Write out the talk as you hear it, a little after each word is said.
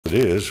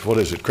it is. What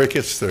is it?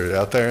 Crickets? They're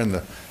out there in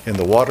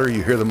the water.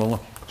 You hear them.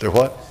 They're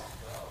what?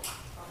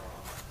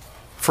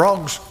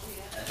 Frogs.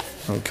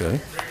 Okay.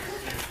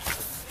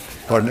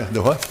 Pardon?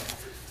 The what?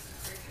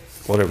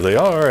 Whatever they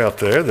are out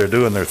there, they're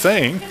doing their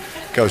thing,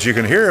 because you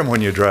can hear them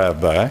when you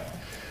drive by.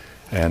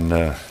 And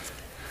I've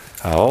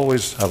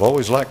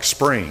always liked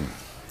spring,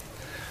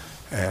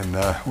 and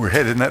we're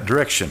headed in that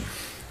direction.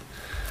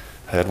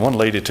 I had one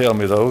lady tell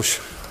me those,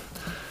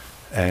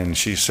 and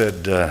she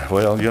said,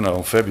 well, you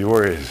know,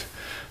 February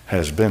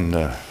has been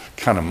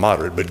kind of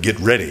moderate, but get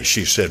ready.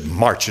 She said,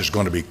 March is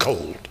going to be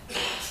cold.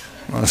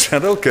 I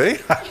said, okay,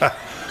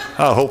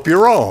 I hope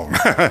you're wrong.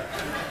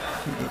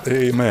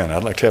 Amen.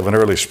 I'd like to have an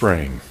early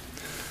spring.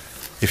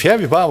 If you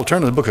have your Bible,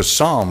 turn to the book of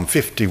Psalm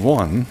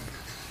 51.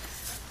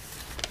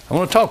 I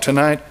want to talk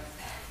tonight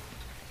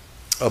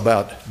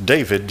about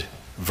David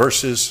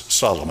versus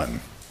Solomon,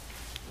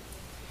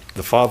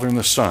 the father and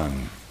the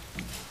son.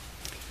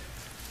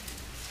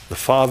 The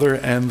father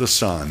and the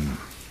son.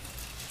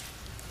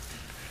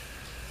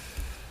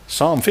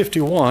 Psalm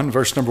 51,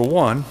 verse number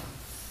 1.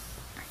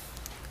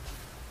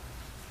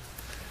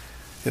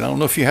 And I don't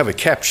know if you have a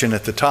caption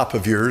at the top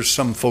of yours.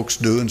 Some folks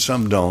do and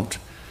some don't.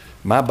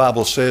 My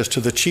Bible says, to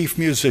the chief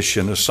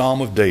musician, a psalm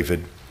of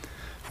David,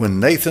 when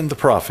Nathan the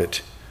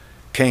prophet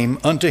came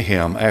unto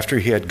him after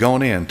he had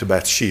gone in to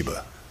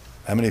Bathsheba.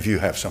 How many of you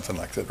have something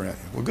like that around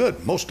you? Well,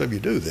 good. Most of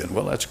you do then.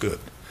 Well, that's good.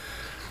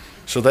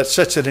 So that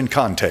sets it in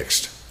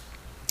context.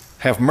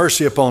 Have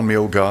mercy upon me,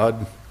 O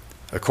God,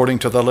 according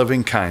to thy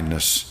loving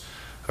kindness,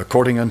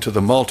 according unto the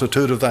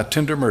multitude of thy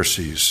tender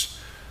mercies,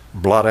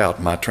 blot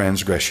out my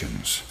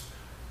transgressions.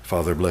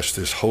 Father, bless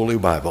this holy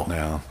Bible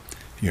now.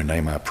 In your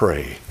name I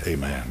pray.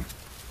 Amen.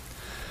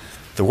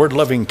 The word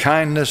loving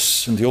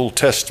kindness in the Old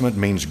Testament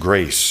means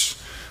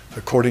grace,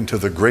 according to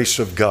the grace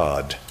of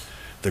God.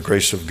 The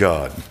grace of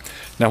God.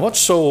 Now, what's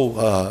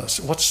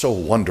so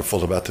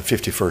wonderful about the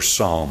 51st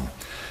Psalm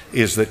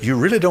is that you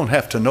really don't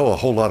have to know a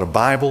whole lot of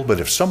Bible, but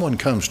if someone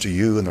comes to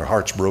you and their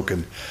heart's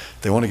broken,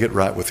 they want to get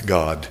right with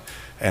God,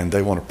 and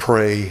they want to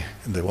pray,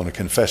 and they want to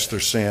confess their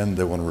sin,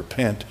 they want to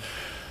repent,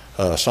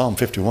 Psalm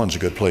 51 is a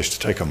good place to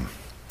take them.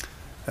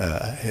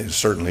 It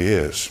certainly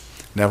is.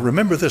 Now,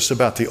 remember this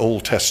about the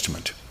Old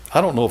Testament.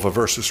 I don't know of a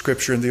verse of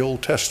Scripture in the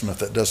Old Testament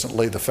that doesn't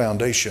lay the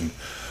foundation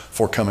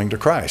for coming to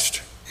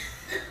Christ.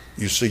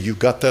 You see, you've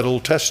got that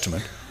Old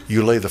Testament,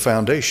 you lay the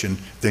foundation,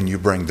 then you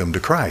bring them to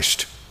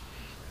Christ.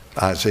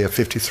 Isaiah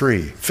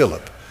 53,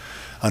 Philip,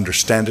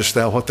 understandest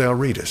thou what thou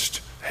readest?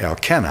 How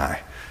can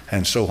I?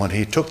 And so when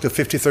he took the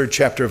 53rd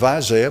chapter of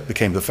Isaiah,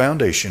 became the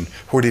foundation,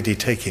 where did he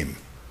take him?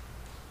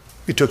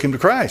 He took him to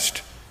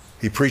Christ.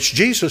 He preached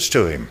Jesus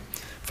to him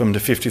from the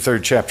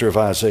 53rd chapter of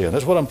Isaiah.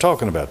 That's what I'm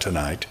talking about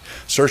tonight.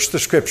 Search the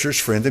Scriptures,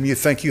 for in them you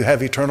think you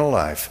have eternal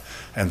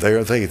life, and they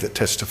are they that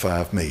testify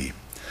of me.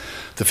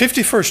 The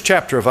 51st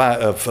chapter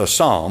of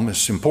Psalm,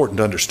 it's important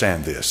to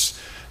understand this.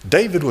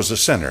 David was a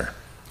sinner.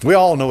 We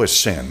all know his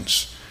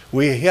sins.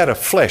 He had a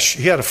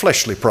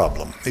fleshly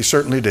problem. He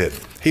certainly did.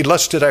 He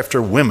lusted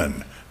after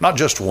women, not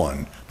just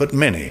one, but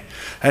many.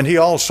 And he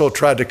also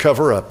tried to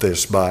cover up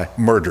this by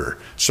murder.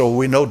 So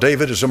we know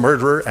David is a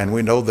murderer, and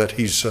we know that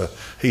he's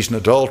an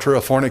adulterer,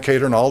 a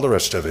fornicator, and all the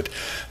rest of it.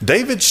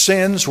 David's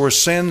sins were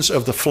sins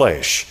of the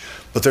flesh.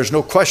 But there's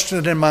no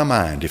question in my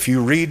mind, if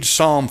you read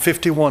Psalm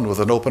 51 with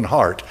an open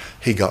heart,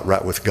 he got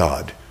right with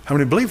God. How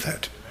many believe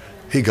that?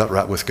 He got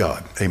right with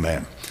God.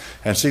 Amen.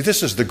 And see,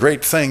 this is the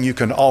great thing you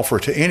can offer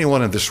to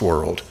anyone in this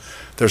world.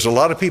 There's a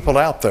lot of people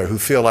out there who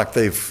feel like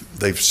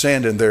they've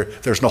sinned and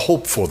there's no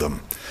hope for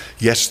them.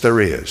 Yes,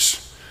 there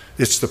is.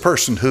 It's the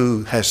person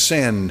who has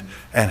sinned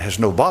and has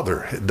no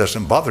bother. It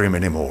doesn't bother him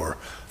anymore.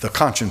 The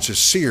conscience is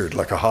seared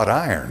like a hot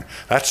iron.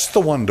 That's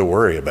the one to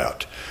worry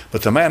about.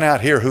 But the man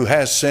out here who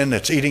has sin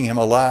that's eating him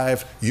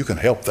alive, you can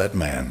help that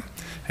man.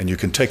 And you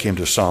can take him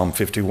to Psalm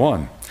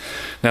 51.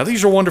 Now,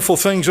 these are wonderful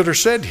things that are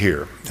said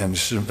here. And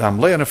I'm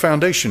laying a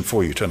foundation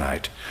for you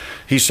tonight.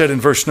 He said in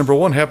verse number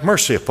 1, have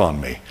mercy upon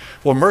me.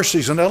 Well, mercy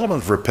is an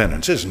element of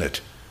repentance, isn't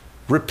it?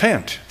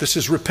 Repent. This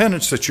is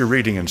repentance that you're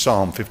reading in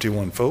Psalm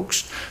 51,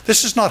 folks.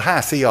 This is not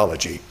high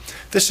theology.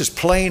 This is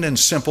plain and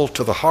simple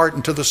to the heart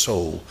and to the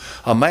soul.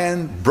 A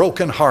man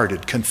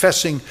broken-hearted,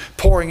 confessing,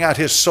 pouring out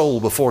his soul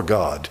before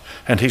God.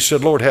 And he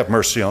said, Lord, have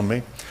mercy on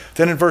me.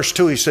 Then in verse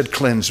 2, he said,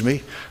 cleanse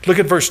me. Look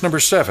at verse number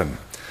 7.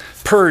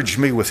 Purge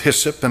me with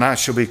hyssop, and I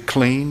shall be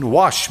clean.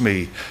 Wash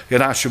me,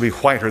 and I shall be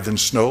whiter than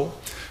snow.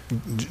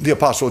 The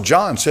Apostle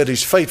John said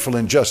he's faithful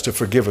and just to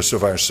forgive us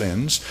of our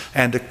sins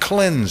and to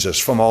cleanse us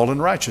from all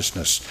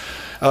unrighteousness.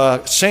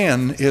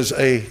 Sin is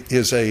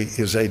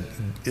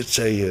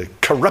a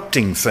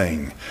corrupting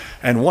thing.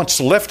 And once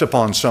left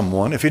upon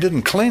someone, if he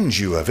didn't cleanse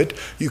you of it,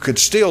 you could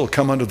still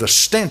come under the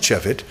stench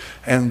of it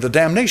and the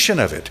damnation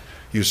of it.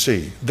 You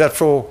see,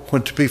 therefore,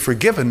 when to be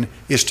forgiven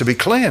is to be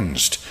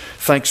cleansed.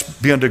 Thanks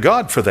be unto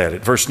God for that.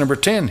 At verse number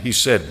 10, he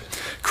said,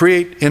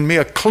 create in me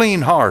a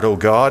clean heart, O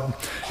God,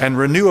 and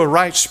renew a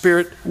right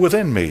spirit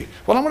within me.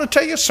 Well, I want to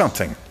tell you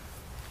something.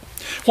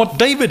 What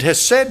David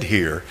has said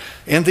here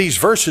in these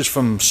verses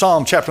from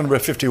Psalm chapter number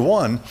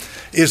 51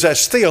 is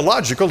as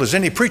theological as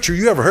any preacher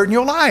you ever heard in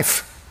your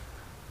life.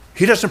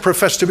 He doesn't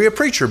profess to be a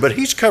preacher, but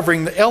he's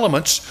covering the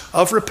elements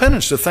of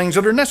repentance, the things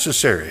that are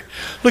necessary.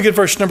 Look at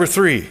verse number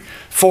 3.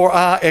 For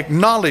I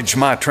acknowledge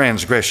my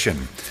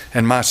transgression,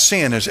 and my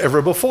sin is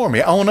ever before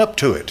me. I own up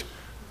to it.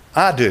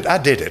 I did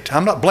it.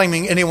 I'm not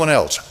blaming anyone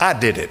else. I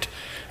did it.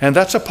 And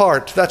that's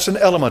an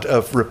element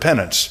of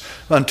repentance.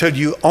 Until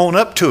you own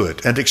up to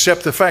it and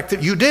accept the fact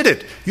that you did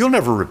it, you'll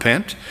never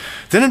repent.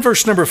 Then in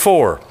verse number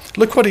 4,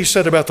 look what he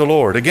said about the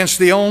Lord. Against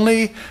thee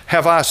only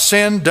have I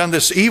sinned, done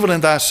this evil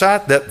in thy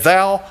sight, that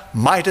thou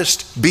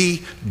mightest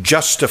be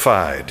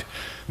justified.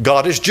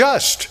 God is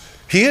just.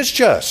 He is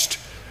just.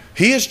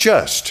 He is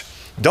just.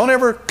 Don't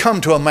ever come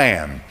to a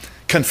man,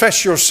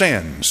 confess your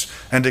sins,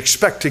 and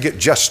expect to get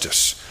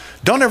justice.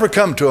 Don't ever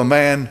come to a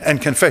man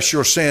and confess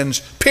your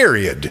sins,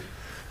 period.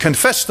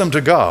 Confess them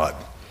to God.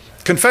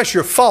 Confess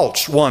your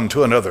faults one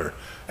to another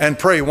and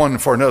pray one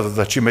for another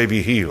that you may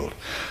be healed.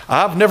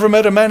 I've never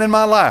met a man in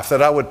my life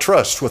that I would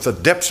trust with the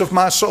depths of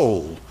my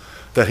soul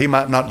that he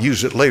might not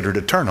use it later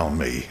to turn on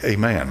me.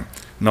 Amen.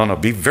 No,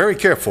 be very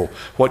careful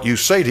what you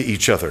say to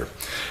each other.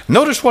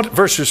 Notice what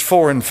verses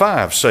 4 and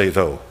 5 say,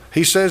 though.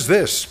 He says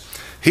this.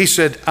 He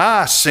said,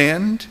 I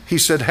sinned. He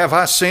said, have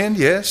I sinned?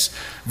 Yes.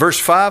 Verse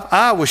 5,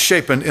 I was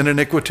shapen in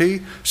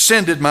iniquity.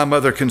 Sin did my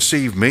mother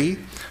conceive me.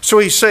 So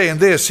he's saying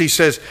this. He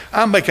says,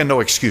 I'm making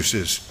no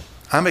excuses.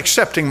 I'm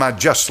accepting my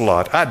just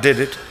lot. I did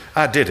it.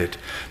 I did it.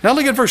 Now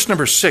look at verse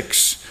number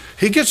 6.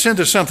 He gets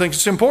into something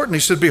that's important. He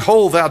said,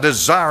 behold, thou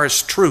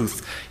desirest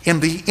truth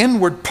in the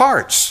inward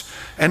parts,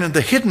 and in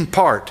the hidden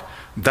part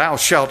thou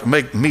shalt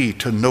make me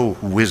to know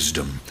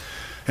wisdom.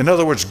 In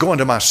other words, go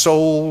into my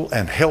soul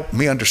and help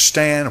me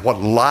understand what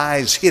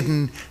lies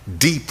hidden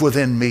deep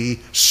within me.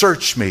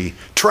 Search me,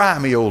 try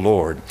me, O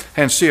Lord,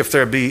 and see if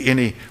there be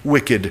any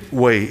wicked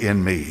way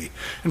in me.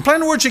 In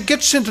plain words, it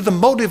gets into the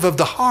motive of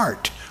the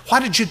heart.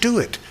 Why did you do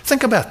it?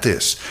 Think about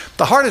this.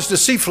 The heart is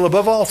deceitful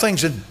above all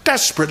things and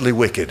desperately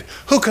wicked.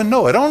 Who can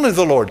know it? Only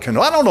the Lord can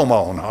know. I don't know my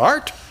own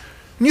heart.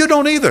 And you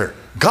don't either.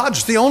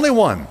 God's the only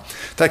one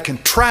that can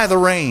try the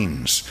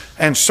reins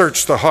and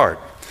search the heart.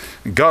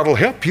 God will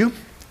help you.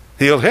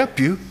 He'll help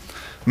you.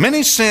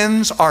 Many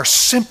sins are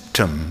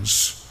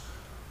symptoms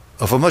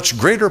of a much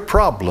greater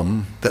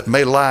problem that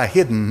may lie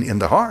hidden in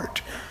the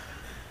heart.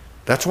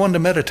 That's one to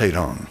meditate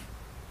on.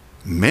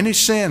 Many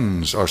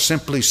sins are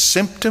simply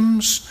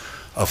symptoms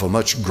of a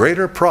much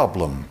greater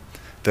problem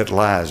that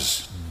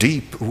lies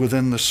deep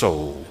within the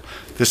soul.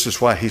 This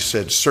is why he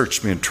said,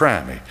 search me and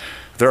try me.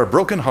 There are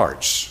broken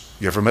hearts.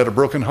 You ever met a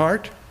broken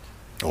heart?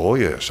 Oh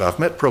yes, I've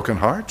met broken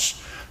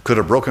hearts. Could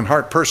a broken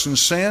heart person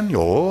sin?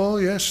 Oh,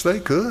 yes,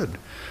 they could.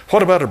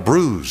 What about a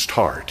bruised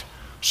heart?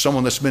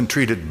 Someone that's been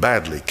treated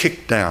badly,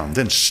 kicked down,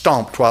 then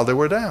stomped while they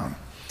were down.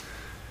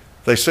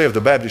 They say of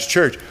the Baptist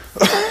church,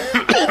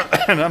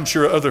 and I'm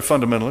sure other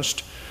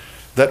fundamentalists,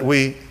 that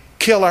we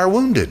kill our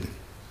wounded.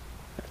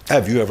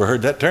 Have you ever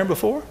heard that term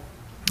before?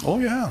 Oh,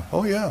 yeah,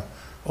 oh, yeah,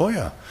 oh,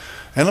 yeah.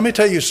 And let me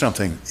tell you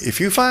something. If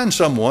you find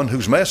someone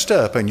who's messed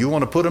up and you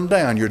want to put them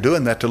down, you're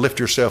doing that to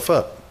lift yourself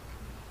up.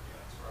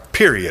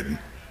 Period.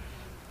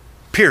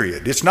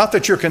 Period. It's not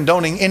that you're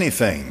condoning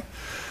anything,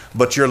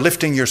 but you're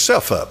lifting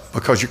yourself up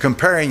because you're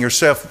comparing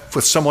yourself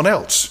with someone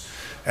else.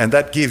 And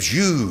that gives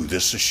you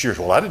this assurance,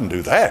 well, I didn't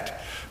do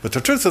that. But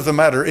the truth of the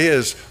matter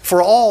is,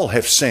 for all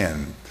have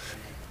sinned.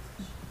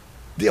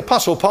 The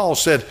Apostle Paul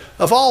said,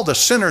 of all the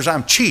sinners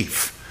I'm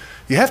chief.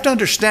 You have to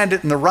understand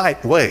it in the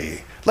right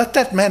way. Let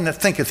that man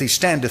that thinketh he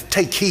standeth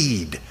take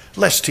heed,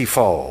 lest he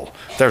fall.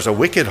 There's a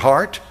wicked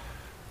heart.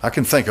 I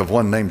can think of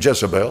one named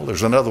Jezebel.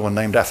 There's another one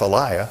named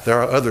Athaliah.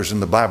 There are others in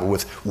the Bible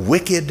with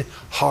wicked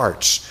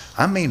hearts.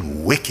 I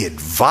mean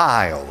wicked,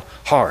 vile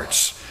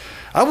hearts.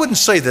 I wouldn't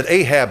say that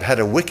Ahab had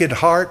a wicked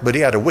heart, but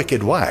he had a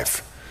wicked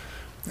wife.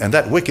 And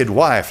that wicked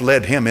wife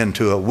led him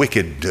into a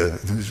wicked,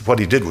 what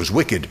he did was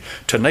wicked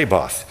to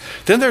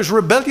Naboth. Then there's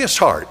rebellious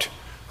heart.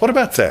 What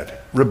about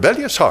that?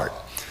 Rebellious heart.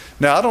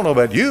 Now, I don't know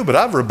about you, but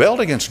I've rebelled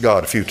against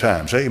God a few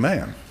times.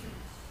 Amen.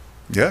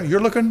 Yeah, you're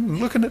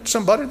looking at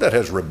somebody that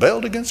has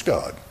rebelled against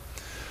God.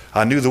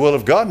 I knew the will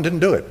of God and didn't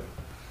do it.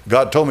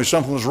 God told me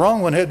something was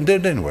wrong, went ahead and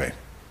did it anyway.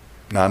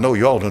 Now, I know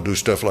you all don't do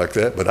stuff like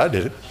that, but I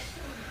did it.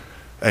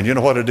 And you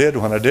know what I did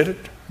when I did it?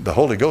 The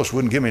Holy Ghost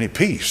wouldn't give me any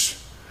peace.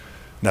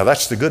 Now,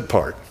 that's the good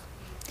part.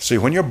 See,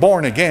 when you're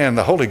born again,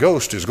 the Holy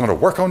Ghost is going to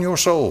work on your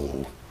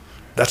soul.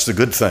 That's the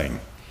good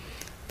thing.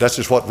 That's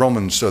just what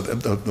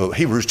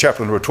Hebrews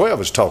chapter number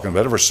 12 is talking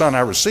about. Every son I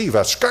receive,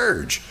 I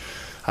scourge,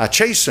 I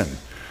chasten.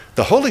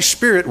 The Holy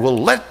Spirit will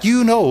let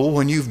you know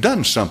when you've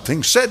done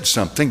something, said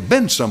something,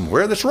 been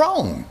somewhere that's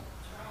wrong.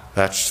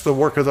 That's the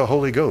work of the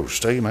Holy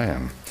Ghost.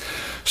 Amen.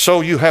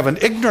 So you have an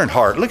ignorant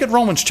heart. Look at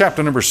Romans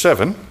chapter number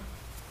 7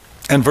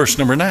 and verse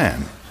number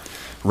 9.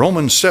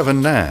 Romans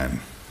 7:9.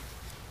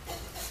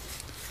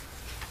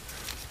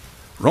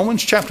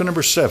 Romans chapter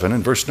number 7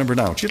 and verse number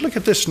 9. Would you look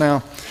at this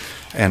now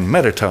and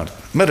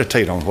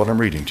meditate on what I'm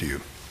reading to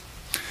you.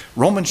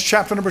 Romans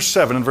chapter number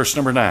 7 and verse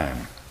number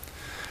 9.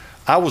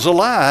 I was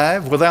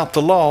alive without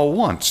the law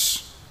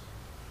once,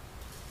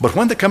 but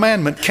when the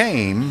commandment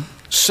came,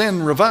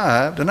 sin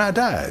revived and I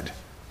died.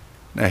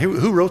 Now,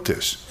 who wrote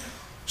this?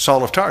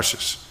 Saul of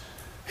Tarsus.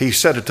 He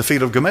sat at the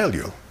feet of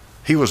Gamaliel.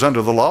 He was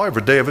under the law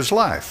every day of his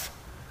life.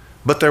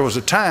 But there was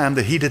a time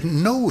that he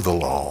didn't know the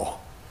law.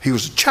 He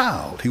was a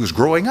child. He was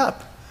growing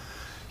up,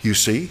 you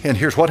see. And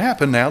here's what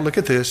happened now. Look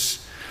at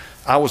this.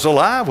 I was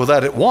alive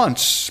without it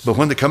once, but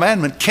when the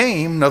commandment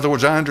came, in other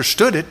words, I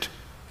understood it,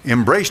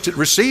 embraced it,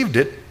 received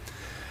it,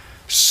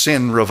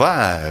 sin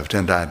revived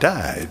and I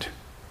died.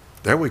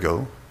 There we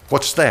go.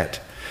 What's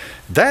that?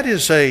 That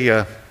is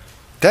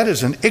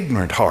an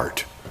ignorant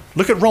heart.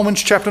 Look at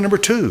Romans chapter number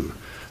 2.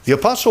 The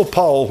Apostle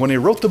Paul, when he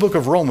wrote the book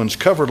of Romans,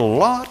 covered a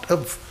lot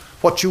of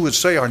what you would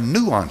say are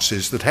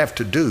nuances that have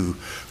to do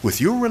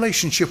with your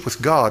relationship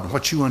with God and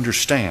what you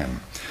understand.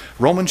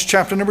 Romans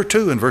chapter number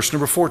 2 and verse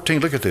number 14,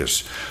 look at this.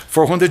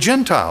 For when the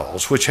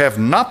Gentiles, which have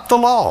not the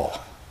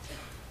law,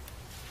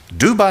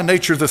 do by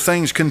nature the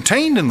things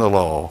contained in the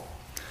law,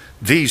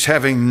 these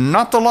having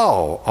not the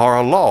law are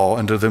a law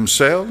unto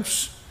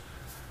themselves,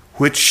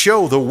 which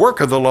show the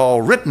work of the law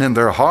written in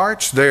their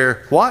hearts,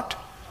 their what?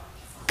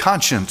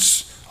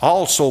 Conscience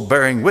also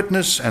bearing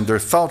witness, and their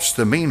thoughts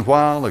the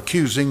meanwhile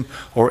accusing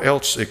or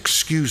else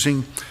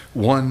excusing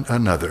one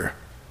another.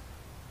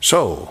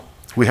 So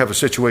we have a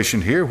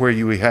situation here where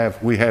we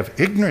have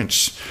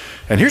ignorance.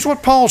 And here's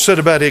what Paul said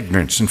about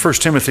ignorance in 1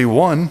 Timothy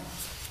 1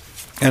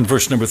 and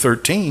verse number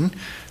 13.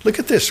 Look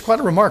at this, quite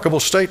a remarkable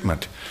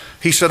statement.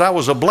 He said, I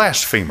was a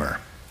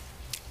blasphemer.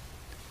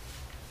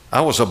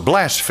 I was a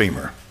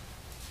blasphemer,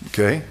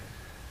 okay,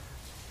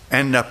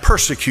 and a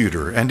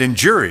persecutor and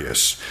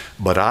injurious,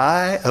 but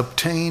I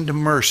obtained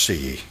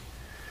mercy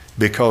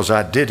because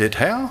I did it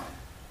how?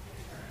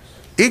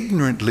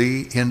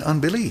 Ignorantly in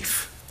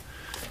unbelief.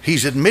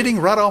 He's admitting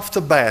right off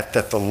the bat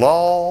that the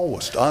law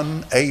was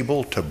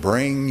unable to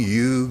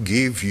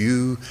give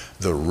you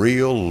the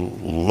real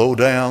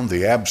lowdown,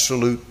 the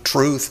absolute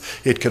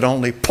truth. It could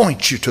only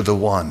point you to the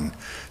one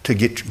to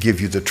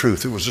give you the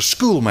truth. It was a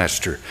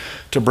schoolmaster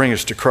to bring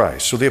us to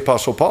Christ. So the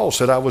Apostle Paul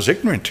said, I was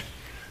ignorant,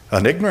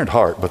 an ignorant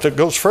heart. But that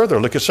goes further.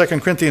 Look at 2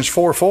 Corinthians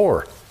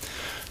 4:4.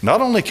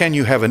 Not only can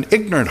you have an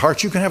ignorant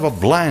heart, you can have a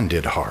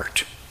blinded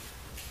heart.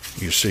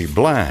 You see,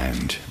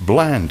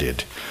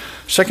 blinded.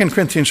 2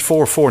 Corinthians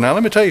 4:4. Now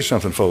let me tell you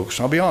something, folks.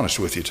 I'll be honest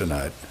with you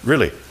tonight.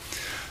 Really.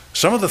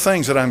 Some of the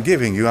things that I'm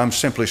giving you, I'm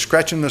simply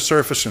scratching the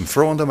surface and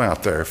throwing them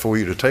out there for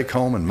you to take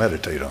home and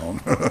meditate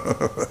on.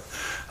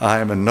 I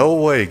am in no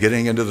way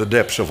getting into the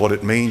depths of what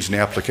it means and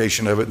the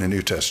application of it in the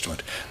New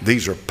Testament.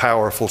 These are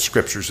powerful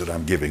scriptures that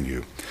I'm giving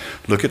you.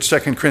 Look at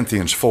 2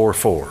 Corinthians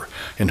 4:4.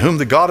 In whom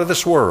the God of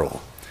this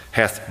world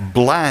hath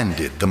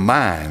blinded the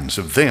minds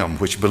of them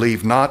which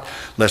believe not,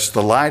 lest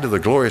the light of the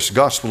glorious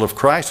gospel of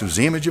Christ, whose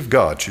image of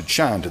God, should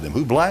shine to them.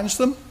 Who blinds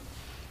them?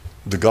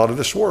 The God of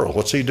this world.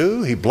 What's he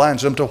do? He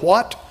blinds them to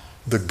what?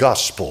 The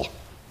gospel.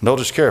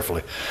 Notice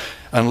carefully.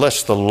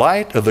 Unless the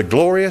light of the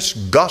glorious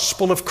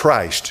gospel of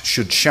Christ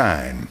should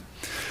shine.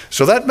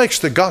 So that makes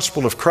the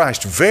gospel of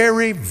Christ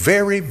very,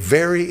 very,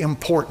 very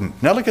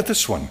important. Now look at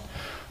this one.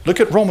 Look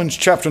at Romans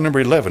chapter number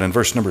 11 and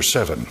verse number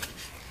 7.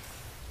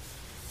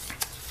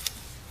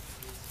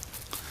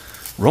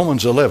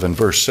 Romans 11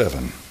 verse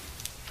 7.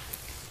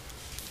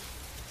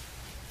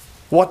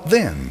 What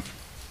then?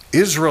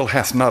 Israel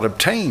hath not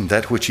obtained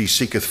that which he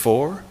seeketh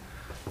for,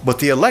 but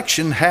the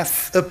election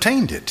hath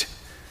obtained it,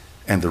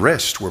 and the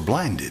rest were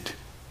blinded.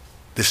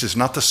 This is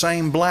not the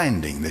same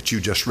blinding that you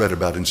just read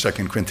about in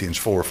 2 Corinthians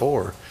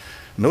 4:4.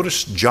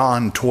 Notice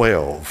John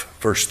 12,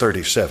 verse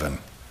 37.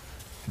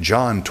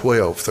 John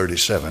 12,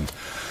 37.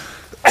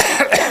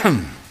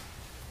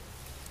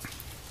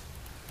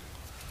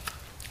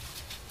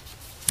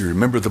 You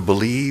remember the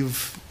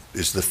believe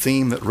is the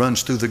theme that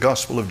runs through the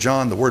Gospel of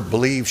John. The word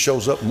believe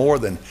shows up more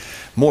than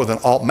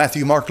all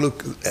Matthew, Mark,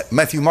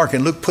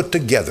 and Luke put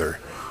together.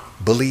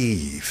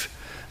 Believe.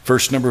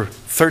 Verse number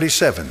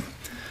 37.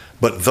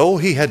 But though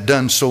he had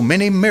done so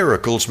many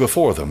miracles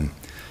before them,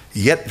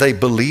 yet they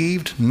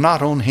believed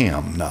not on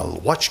him. Now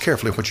watch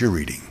carefully what you're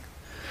reading.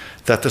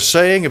 That the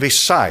saying of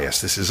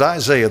Esaias, this is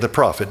Isaiah the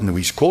prophet, and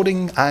he's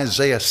quoting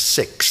Isaiah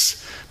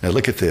 6. Now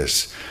look at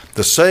this.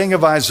 The saying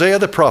of Isaiah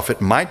the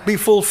prophet might be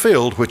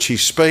fulfilled, which he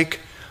spake,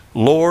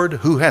 Lord,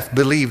 who hath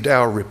believed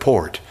our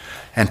report?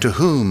 And to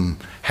whom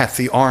hath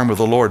the arm of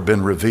the Lord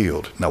been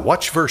revealed? Now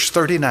watch verse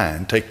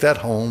 39. Take that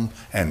home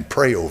and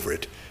pray over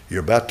it. You're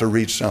about to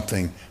read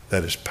something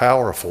that is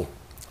powerful.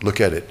 Look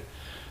at it.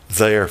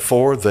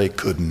 Therefore they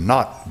could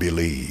not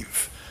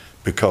believe,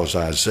 because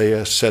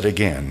Isaiah said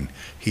again,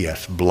 he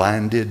hath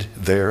blinded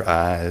their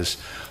eyes,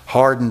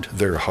 hardened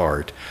their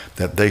heart,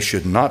 that they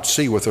should not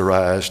see with their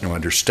eyes, nor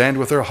understand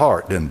with their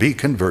heart, and be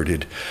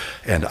converted,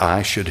 and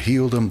I should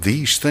heal them.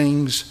 These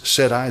things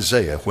said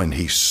Isaiah when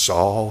he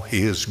saw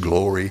his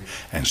glory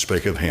and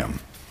spake of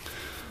him.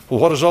 Well,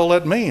 what does all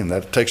that mean?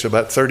 That takes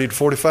about 30 to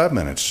 45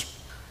 minutes.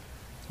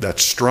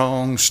 That's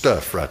strong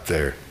stuff right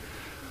there.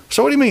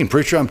 So what do you mean,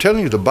 preacher? I'm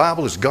telling you, the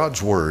Bible is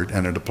God's word,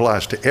 and it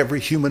applies to every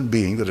human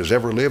being that has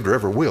ever lived or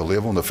ever will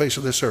live on the face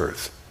of this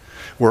earth.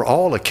 We're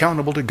all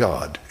accountable to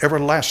God, every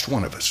last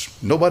one of us.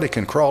 Nobody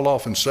can crawl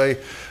off and say,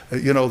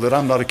 that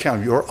I'm not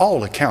accountable. You're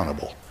all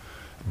accountable.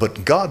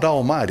 But God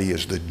Almighty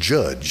is the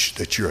judge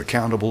that you're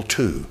accountable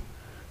to.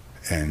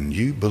 And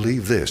you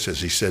believe this, as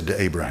he said to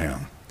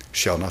Abraham,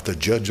 shall not the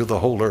judge of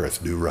the whole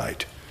earth do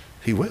right?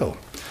 He will.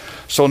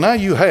 So now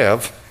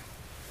I've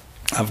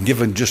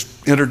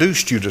just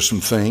introduced you to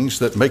some things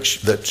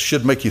that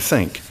should make you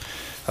think.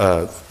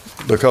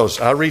 Because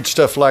I read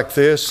stuff like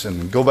this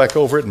and go back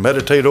over it and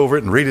meditate over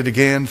it and read it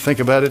again, think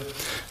about it,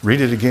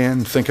 read it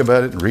again, think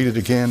about it and read it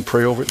again,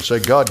 pray over it and say,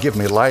 God, give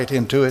me light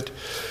into it.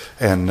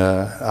 And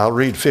I'll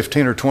read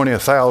 15 or 20,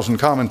 1,000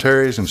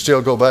 commentaries and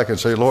still go back and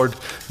say, Lord,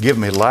 give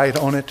me light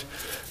on it.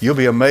 You'll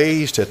be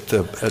amazed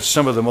at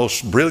some of the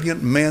most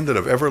brilliant men that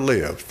have ever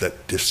lived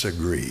that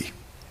disagree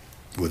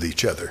with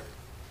each other.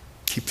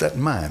 Keep that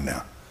in mind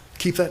now.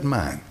 Keep that in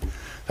mind.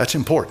 That's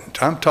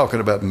important. I'm talking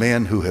about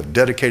men who have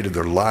dedicated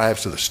their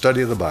lives to the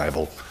study of the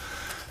Bible,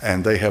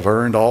 and they have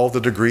earned all the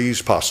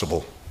degrees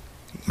possible.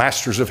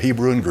 Masters of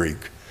Hebrew and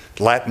Greek,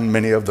 Latin,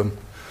 many of them,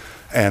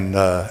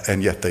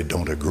 and yet they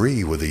don't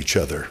agree with each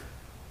other.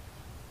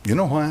 You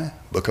know why?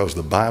 Because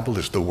the Bible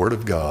is the Word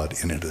of God,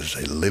 and it is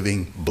a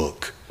living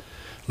book.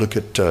 Look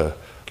at the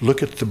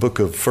book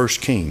of 1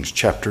 Kings,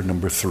 chapter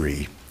number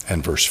 3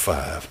 and verse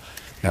 5.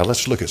 Now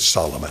let's look at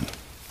Solomon.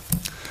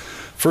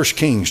 1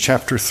 Kings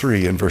chapter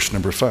 3 and verse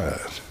number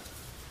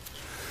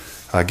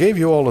 5. I gave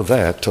you all of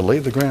that to lay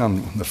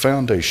the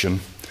foundation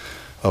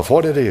of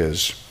what it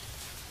is,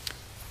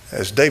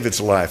 as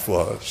David's life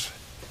was.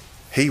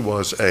 He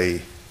was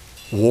a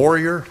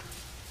warrior.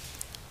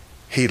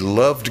 He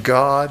loved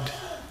God.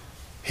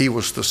 He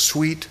was the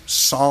sweet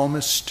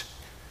psalmist.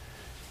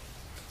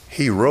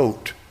 He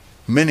wrote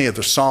many of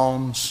the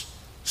Psalms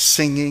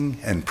singing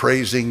and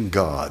praising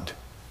God.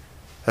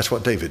 That's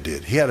what David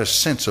did. He had a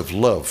sense of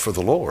love for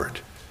the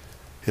Lord.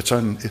 It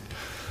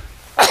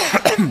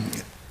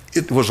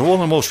was one of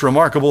the most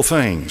remarkable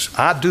things.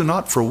 I do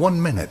not for 1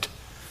 minute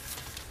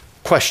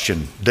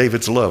question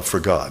David's love for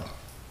God.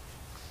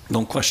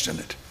 Don't question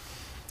it.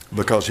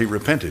 Because he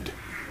repented.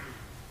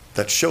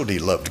 That showed he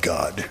loved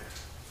God.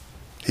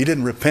 He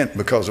didn't repent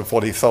because of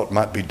what he thought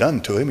might be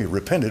done to him. He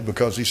repented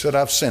because he said,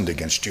 I've sinned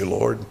against you,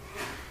 Lord.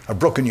 I've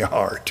broken your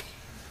heart.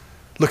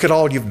 Look at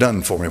all you've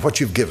done for me, what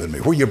you've given me,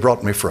 where you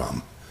brought me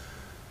from.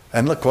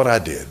 And look what I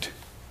did.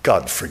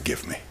 God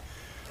forgive me.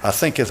 I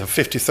think the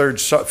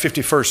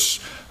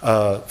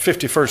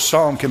 51st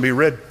Psalm can be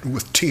read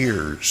with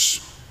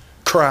tears,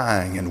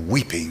 crying and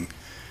weeping.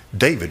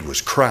 David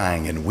was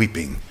crying and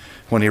weeping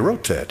when he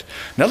wrote that.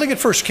 Now look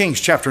at 1 Kings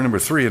chapter number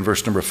 3 and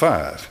verse number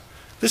 5.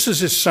 This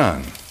is his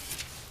son.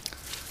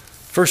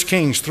 1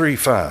 Kings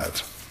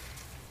 3:5.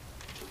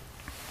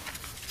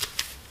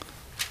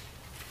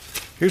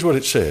 Here's what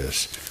it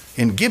says.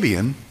 In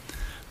Gibeon,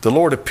 the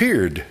Lord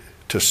appeared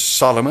to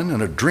Solomon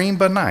in a dream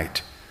by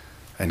night.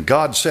 And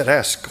God said,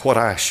 ask what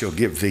I shall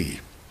give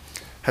thee.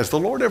 Has the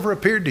Lord ever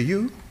appeared to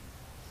you?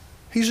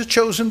 He's a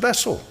chosen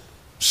vessel.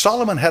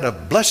 Solomon had a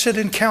blessed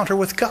encounter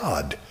with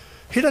God.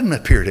 He doesn't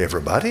appear to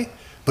everybody,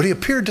 but he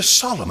appeared to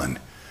Solomon.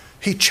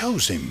 He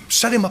chose him,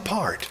 set him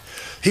apart.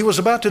 He was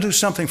about to do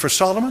something for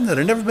Solomon that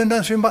had never been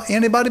done to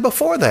anybody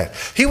before that.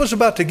 He was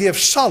about to give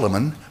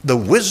Solomon the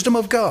wisdom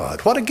of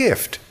God. What a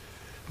gift.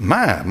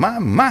 My.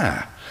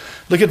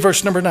 Look at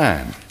verse number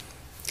 9.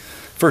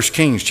 1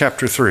 Kings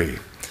chapter 3.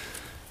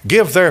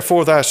 Give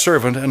therefore thy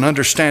servant an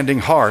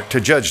understanding heart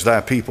to judge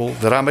thy people,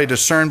 that I may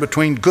discern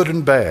between good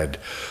and bad.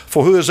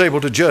 For who is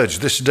able to judge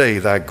this day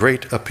thy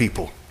great a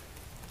people?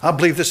 I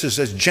believe this is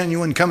as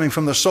genuine coming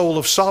from the soul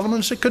of Solomon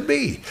as it could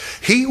be.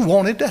 He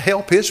wanted to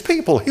help his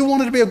people. He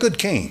wanted to be a good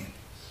king.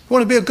 He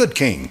wanted to be a good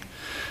king.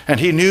 And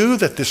he knew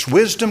that this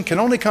wisdom can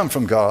only come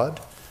from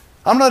God.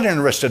 I'm not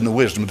interested in the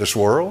wisdom of this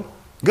world.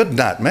 Good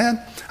night,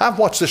 man. I've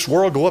watched this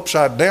world go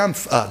upside down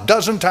a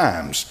dozen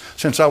times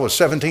since I was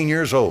 17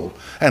 years old.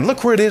 And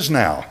look where it is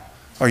now.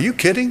 Are you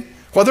kidding?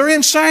 Well, they're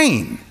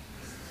insane.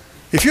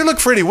 If you look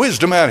for any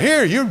wisdom out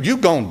here,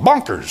 you've gone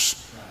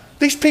bonkers.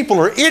 These people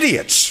are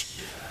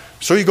idiots.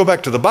 So you go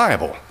back to the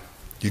Bible.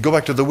 You go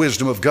back to the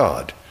wisdom of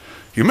God.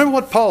 You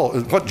remember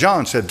what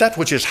John said? That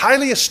which is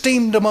highly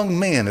esteemed among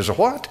men is a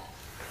what?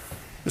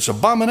 It's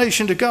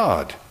abomination to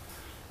God.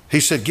 He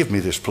said, give me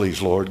this,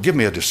 please, Lord. Give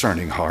me a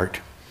discerning heart.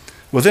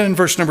 Well, then in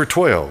verse number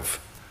 12,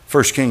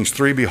 1 Kings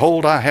 3,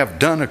 behold, I have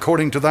done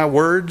according to thy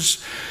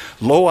words.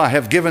 Lo, I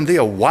have given thee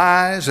a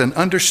wise and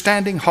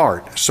understanding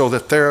heart, so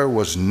that there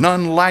was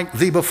none like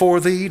thee before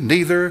thee,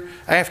 neither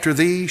after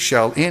thee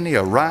shall any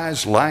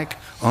arise like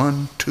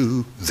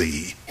unto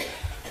thee.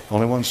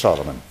 Only one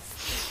Solomon.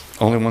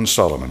 Only one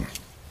Solomon.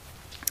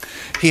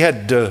 He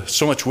had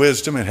so much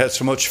wisdom and had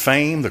so much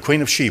fame. The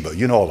Queen of Sheba,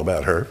 you know all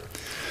about her.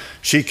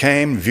 She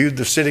came, viewed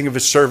the sitting of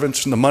his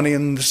servants and the money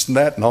and this and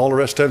that and all the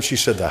rest of it. She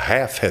said, the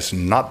half has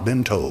not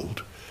been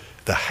told.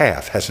 The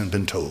half hasn't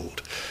been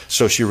told.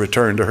 So she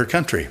returned to her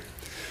country.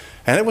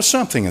 And it was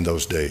something in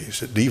those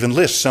days. It even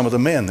lists some of the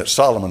men that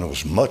Solomon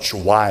was much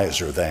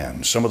wiser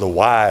than, some of the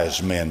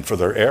wise men for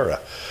their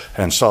era.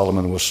 And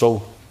Solomon was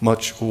so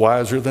much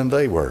wiser than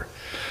they were.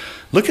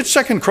 Look at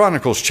 2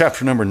 Chronicles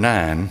chapter number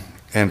 9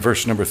 and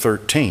verse number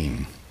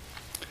 13.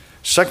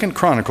 2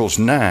 Chronicles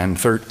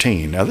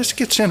 9:13. Now this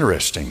gets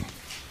interesting.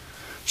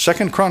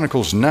 2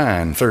 Chronicles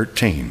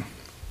 9:13.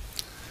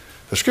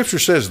 The scripture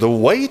says, the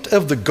weight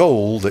of the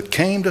gold that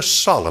came to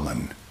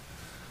Solomon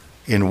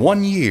in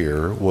 1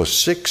 year was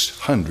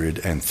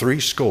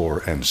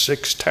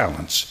 666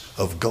 talents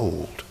of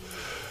gold.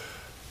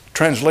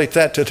 Translate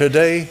that to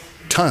today,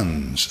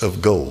 tons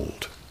of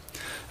gold.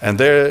 And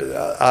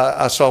there,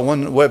 I saw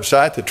one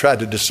website that tried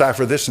to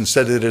decipher this and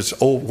said it is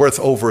worth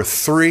over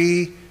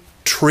 $3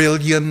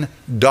 trillion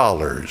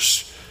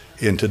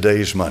in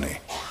today's money.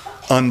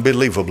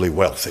 Unbelievably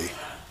wealthy.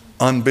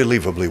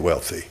 Unbelievably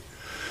wealthy.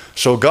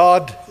 So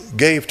God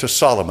gave to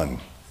Solomon,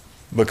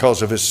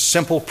 because of his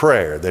simple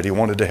prayer that he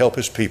wanted to help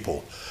his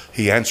people.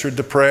 He answered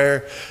the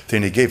prayer,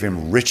 then he gave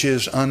him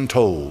riches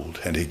untold,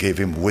 and he gave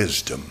him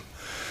wisdom.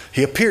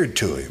 He appeared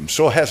to him.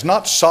 So has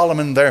not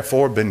Solomon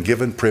therefore been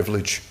given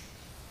privilege?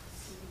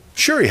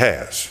 Sure he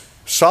has.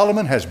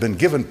 Solomon has been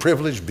given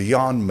privilege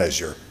beyond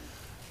measure.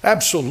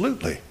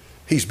 Absolutely.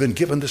 He's been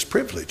given this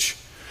privilege.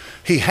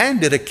 He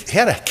had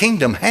a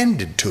kingdom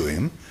handed to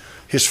him.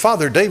 His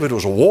father David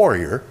was a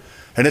warrior,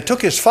 and it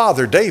took his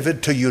father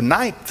David to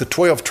unite the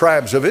 12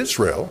 tribes of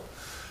Israel.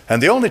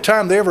 And the only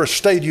time they ever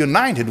stayed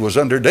united was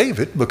under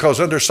David, because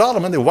under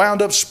Solomon they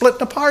wound up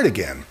splitting apart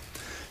again.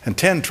 And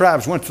 10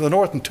 tribes went to the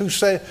north and two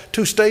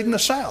stayed in the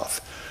south.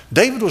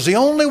 David was the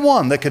only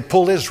one that could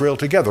pull Israel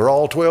together,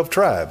 all 12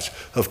 tribes.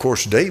 Of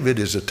course, David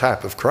is a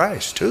type of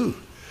Christ too,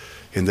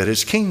 in that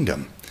his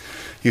kingdom.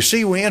 You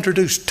see, we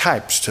introduced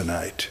types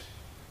tonight.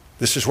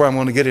 This is where I'm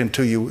going to get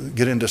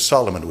into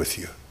Solomon with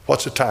you.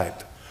 What's a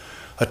type?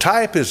 A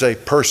type is a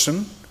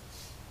person,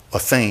 a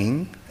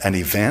thing, an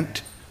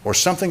event, or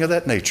something of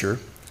that nature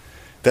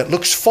that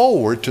looks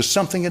forward to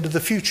something into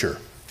the future.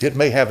 It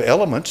may have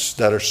elements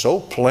that are so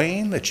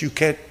plain that you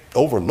can't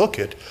overlook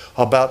it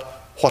about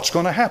what's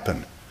going to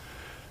happen.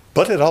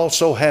 But it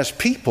also has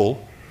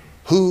people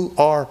who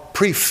are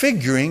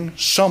prefiguring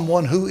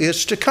someone who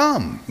is to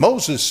come.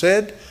 Moses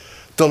said,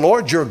 the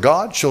Lord your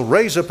God shall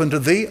raise up unto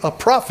thee a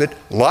prophet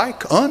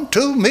like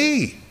unto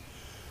me.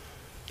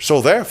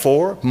 So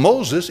therefore,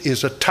 Moses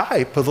is a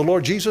type of the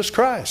Lord Jesus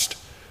Christ.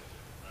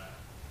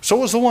 So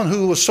was the one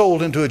who was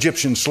sold into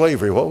Egyptian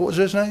slavery. What was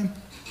his name?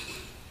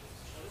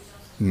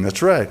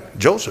 That's right,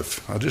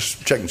 Joseph. I'll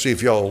just check and see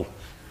if y'all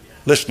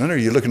listening, or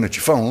you're looking at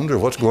your phones, or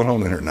what's going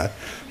on in here tonight.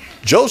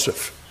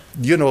 Joseph,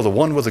 you know, the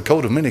one with the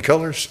coat of many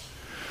colors,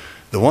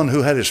 the one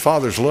who had his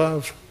father's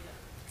love,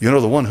 you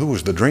know, the one who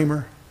was the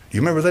dreamer. You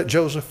remember that,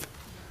 Joseph?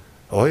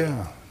 Oh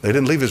yeah, they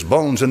didn't leave his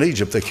bones in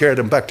Egypt. They carried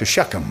him back to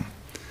Shechem.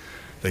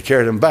 They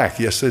carried him back.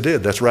 Yes, they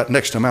did. That's right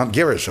next to Mount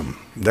Gerizim,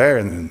 there,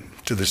 and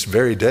to this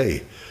very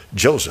day.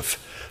 Joseph,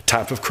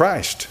 type of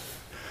Christ.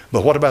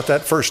 But what about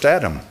that first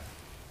Adam?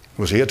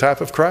 Was he a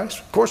type of Christ?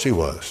 Of course he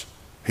was.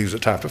 He was a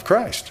type of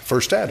Christ,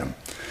 first Adam.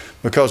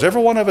 Because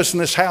every one of us in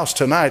this house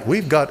tonight,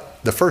 we've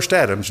got the first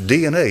Adam's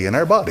DNA in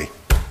our body.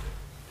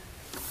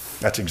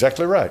 That's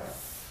exactly right.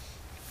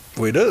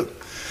 We do.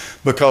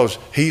 Because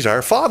he's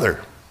our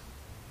father.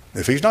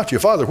 If he's not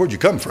your father, where'd you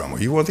come from? Were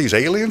you one of these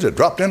aliens that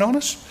dropped in on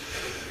us?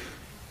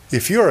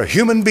 If you're a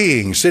human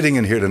being sitting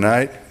in here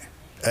tonight,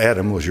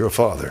 Adam was your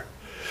father.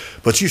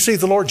 But you see,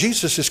 the Lord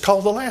Jesus is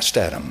called the last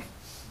Adam.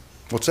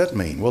 What's that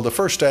mean? Well, the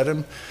first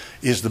Adam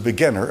is the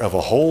beginner of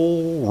a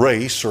whole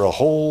race or a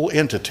whole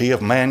entity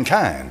of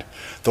mankind.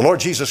 The Lord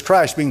Jesus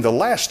Christ, being the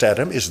last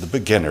Adam, is the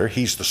beginner.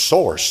 He's the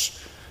source.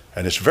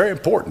 And it's very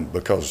important,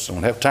 because I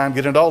don't have time to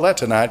get into all that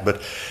tonight,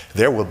 but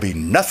there will be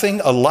nothing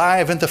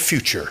alive in the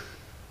future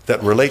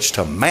that relates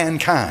to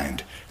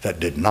mankind that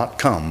did not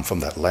come from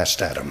that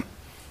last Adam.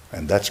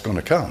 And that's going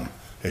to come,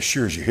 as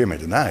sure as you hear me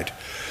tonight.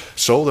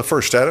 So the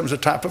first Adam is a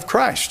type of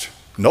Christ.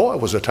 Noah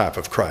was a type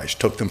of Christ,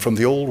 took them from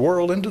the old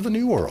world into the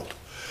new world.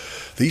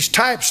 These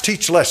types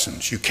teach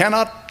lessons. You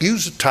cannot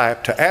use a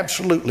type to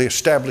absolutely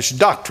establish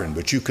doctrine,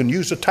 but you can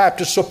use a type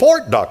to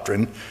support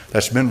doctrine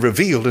that's been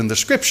revealed in the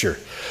scripture.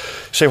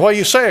 Say, why are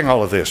you saying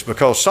all of this?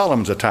 Because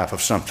Solomon's a type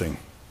of something.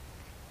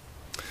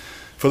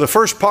 For the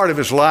first part of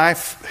his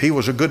life, he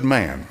was a good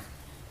man.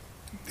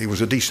 He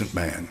was a decent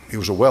man. He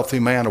was a wealthy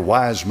man, a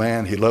wise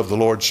man. He loved the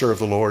Lord, served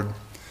the Lord.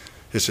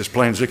 It's as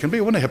plain as it can be.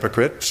 He wasn't a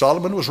hypocrite.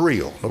 Solomon was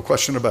real, no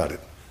question about it.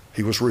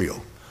 He was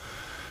real.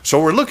 So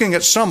we're looking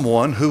at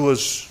someone who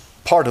was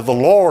part of the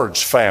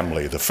Lord's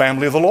family, the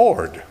family of the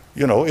Lord.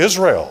 You know,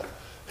 Israel.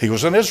 He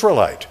was an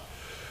Israelite.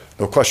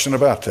 No question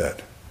about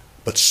that.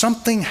 But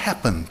something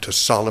happened to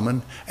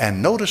Solomon,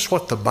 and notice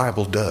what the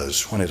Bible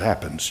does when it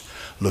happens.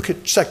 Look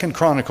at 2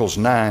 Chronicles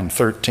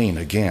 9:13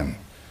 again.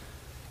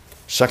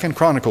 2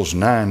 Chronicles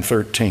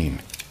 9:13.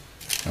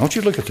 I want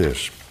you to look at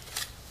this.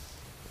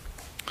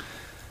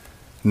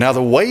 Now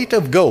the weight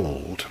of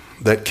gold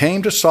that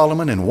came to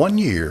Solomon in 1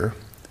 year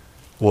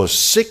was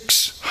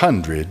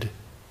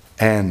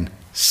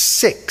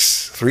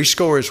 606. 3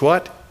 score is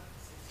what?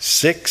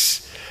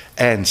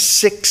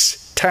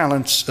 606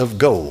 talents of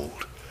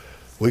gold.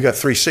 We got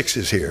 3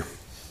 sixes here.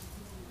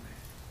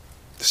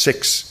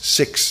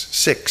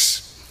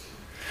 666.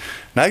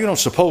 Now, you don't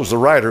suppose the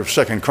writer of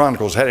 2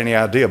 Chronicles had any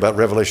idea about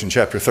Revelation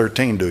chapter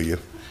 13, do you?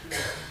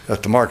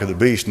 That the mark of the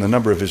beast and the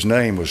number of his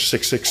name was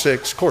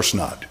 666? Of course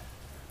not.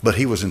 But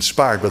he was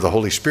inspired by the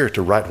Holy Spirit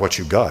to write what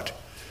you got.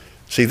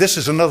 See, this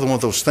is another one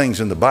of those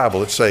things in the Bible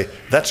that say,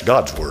 that's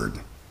God's word.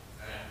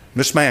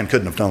 This man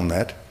couldn't have known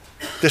that.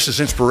 This is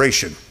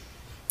inspiration.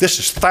 This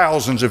is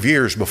thousands of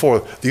years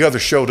before the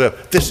others showed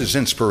up. This is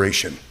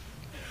inspiration.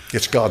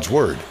 It's God's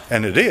word,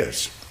 and it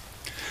is.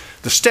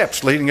 The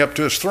steps leading up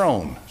to his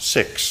throne,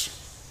 6.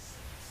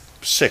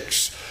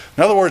 6.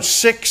 In other words,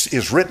 6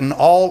 is written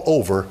all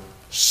over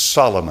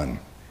Solomon.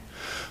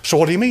 So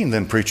what do you mean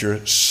then,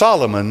 preacher?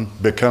 Solomon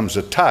becomes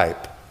a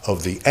type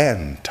of the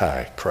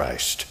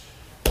Antichrist.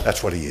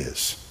 That's what he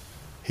is.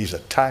 He's a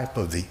type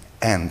of the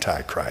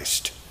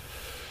Antichrist.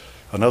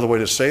 Another way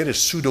to say it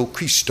is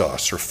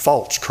pseudo-Christos, or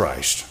false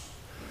Christ.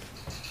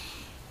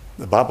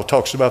 The Bible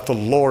talks about the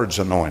Lord's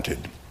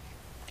anointed.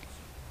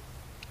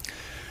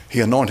 He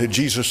anointed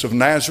Jesus of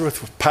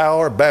Nazareth with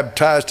power,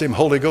 baptized him,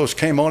 Holy Ghost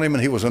came on him,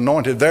 and he was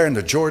anointed there in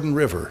the Jordan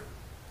River.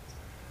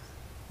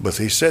 But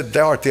he said,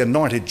 thou art the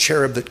anointed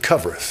cherub that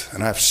covereth,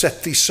 and I have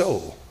set thee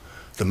so.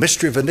 The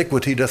mystery of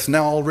iniquity doth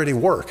now already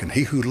work, and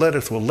he who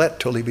letteth will let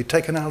till he be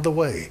taken out of the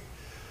way.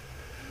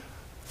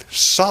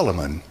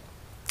 Solomon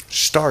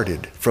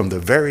started from the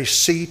very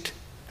seat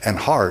and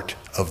heart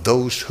of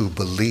those who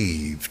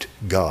believed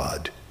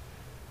God,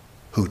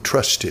 who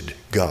trusted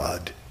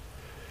God.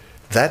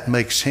 That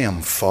makes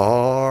him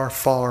far,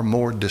 far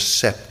more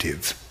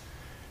deceptive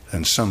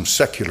than some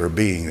secular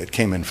being that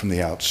came in from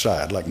the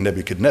outside, like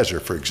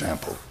Nebuchadnezzar, for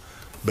example,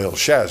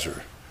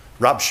 Belshazzar,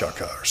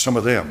 Rabshakeh, some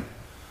of them.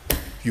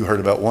 You heard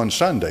about one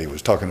Sunday, he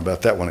was talking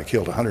about that when it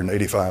killed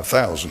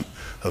 185,000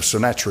 of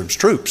Sennacherib's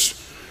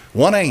troops.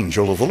 One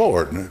angel of the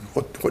Lord.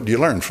 What do you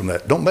learn from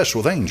that? Don't mess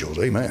with angels,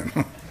 amen.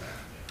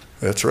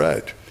 That's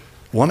right.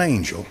 One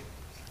angel.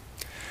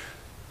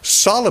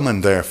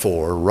 Solomon,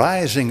 therefore,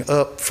 rising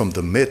up from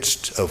the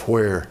midst of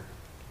where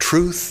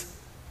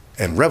truth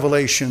and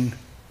revelation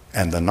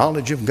and the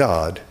knowledge of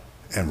God,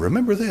 and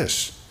remember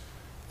this,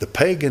 the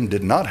pagan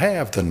did not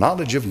have the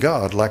knowledge of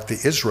God like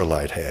the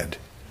Israelite had.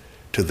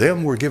 To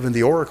them were given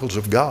the oracles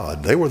of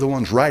God. They were the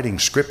ones writing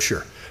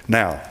Scripture.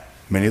 Now,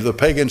 many of the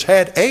pagans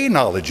had a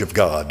knowledge of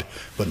God,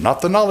 but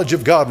not the knowledge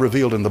of God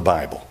revealed in the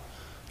Bible.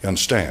 You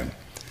understand?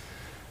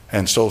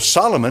 And so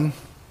Solomon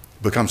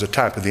becomes a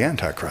type of the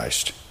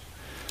Antichrist.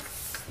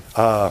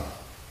 That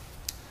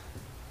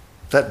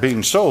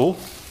being so,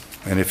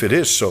 and if it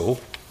is so,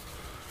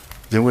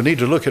 then we need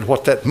to look at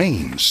what that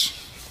means.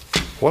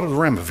 What are the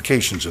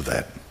ramifications of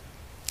that?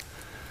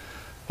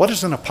 What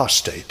is an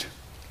apostate?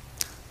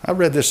 I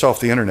read this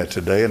off the internet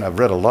today, and I've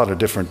read a lot of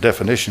different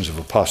definitions of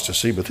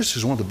apostasy, but this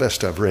is one of the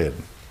best I've read.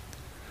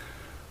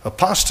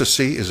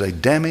 Apostasy is a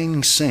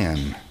damning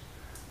sin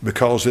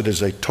because it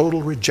is a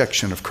total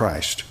rejection of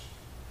Christ.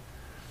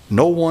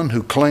 No one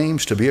who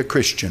claims to be a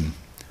Christian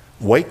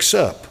wakes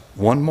up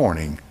one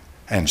morning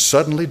and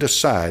suddenly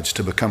decides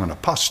to become an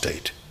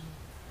apostate.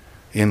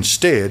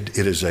 Instead,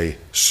 it is a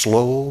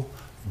slow,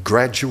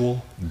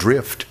 gradual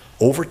drift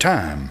over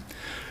time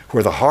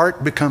where the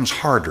heart becomes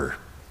harder,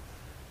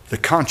 the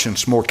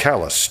conscience more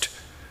calloused,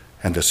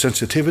 and the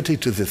sensitivity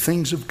to the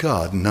things of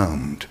God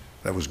numbed.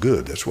 That was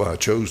good. That's why I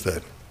chose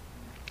that.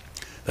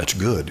 That's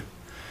good.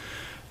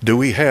 Do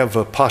we have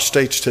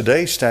apostates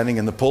today standing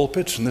in the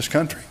pulpits in this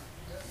country?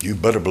 You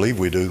better believe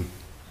we do.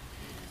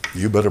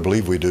 You better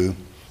believe we do.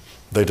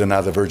 They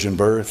deny the virgin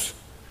birth.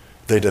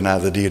 They deny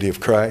the deity of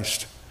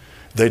Christ.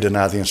 They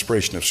deny the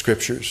inspiration of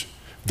Scriptures.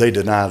 They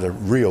deny the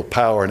real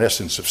power and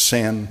essence of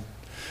sin.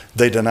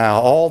 They deny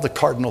all the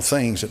cardinal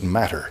things that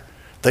matter.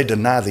 They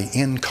deny the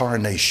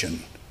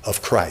incarnation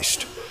of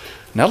Christ.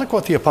 Now look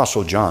what the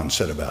Apostle John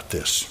said about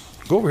this.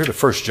 Go over here to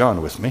 1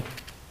 John with me,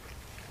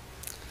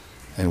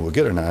 and we'll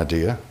get an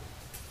idea.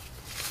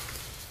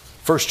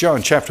 1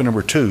 John chapter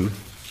number 2.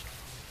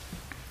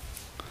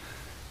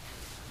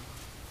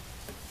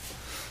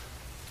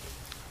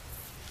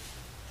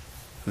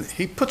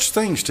 He puts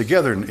things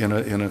together in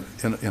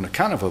a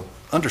kind of a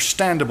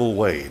understandable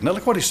way. Now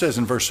look what he says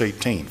in verse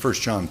 18, 1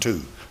 John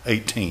 2,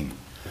 18.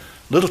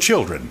 Little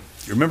children.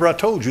 You remember I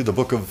told you the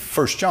book of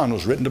 1 John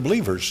was written to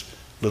believers.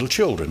 Little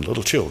children,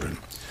 little children.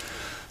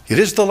 It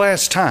is the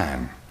last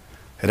time.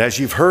 And as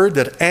you've heard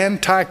that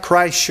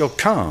Antichrist shall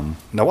come.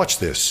 Now watch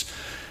this.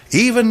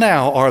 Even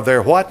now are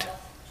there what?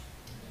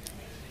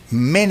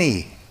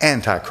 Many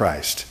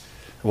Antichrist.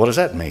 What does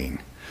that mean?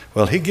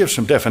 Well, he gives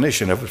some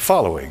definition of it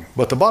following.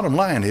 But the bottom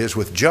line is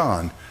with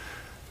John,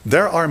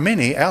 there are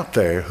many out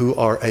there who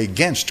are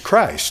against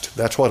Christ.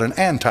 That's what an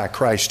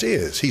Antichrist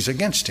is. He's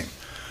against him.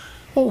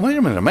 Well, wait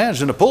a minute. A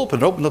man's in the pulpit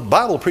and open the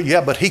Bible.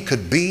 Yeah, but he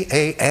could be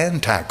an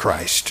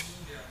Antichrist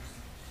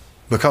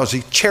because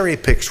he cherry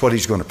picks what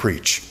he's going to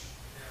preach.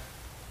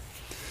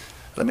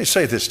 Let me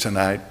say this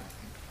tonight,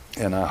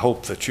 and I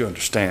hope that you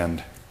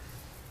understand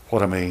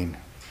what I mean.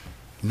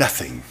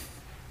 Nothing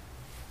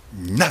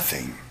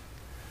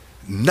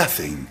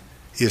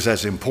is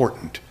as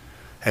important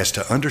as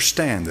to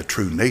understand the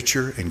true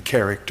nature and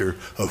character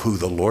of who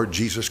the Lord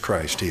Jesus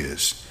Christ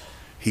is.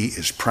 He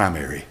is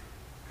primary.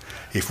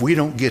 If we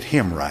don't get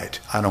him right,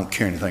 I don't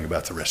care anything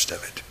about the rest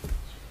of it.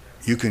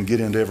 You can get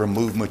into every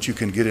movement, you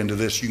can get into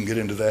this, you can get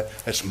into that.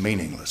 That's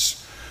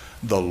meaningless.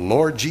 The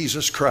Lord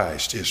Jesus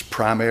Christ is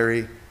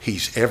primary.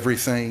 He's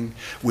everything.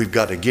 We've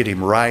got to get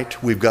him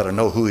right. We've got to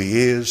know who he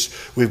is.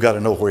 We've got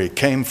to know where he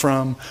came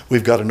from.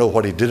 We've got to know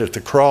what he did at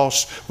the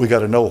cross. We've got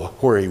to know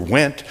where he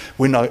went.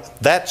 We know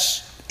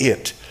that's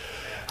it.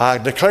 I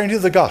declare to you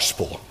the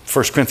gospel.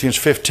 1 Corinthians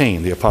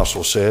 15, the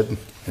apostle said,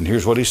 and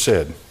here's what he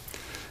said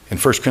in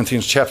 1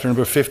 Corinthians chapter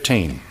number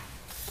 15.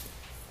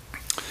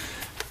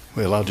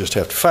 Well, I'll just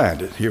have to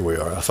find it. Here we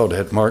are. I thought I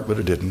had it marked, but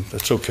it didn't.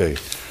 That's okay.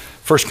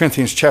 1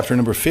 Corinthians chapter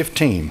number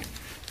 15.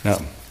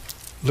 Now,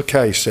 look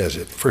how he says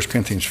it. 1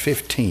 Corinthians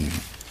 15,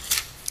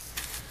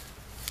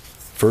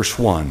 verse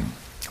 1.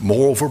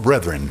 Moreover,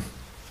 brethren,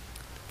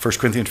 1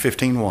 Corinthians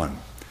 15:1.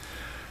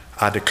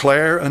 I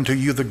declare unto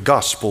you the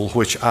gospel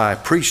which I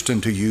preached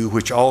unto you,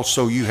 which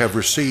also you have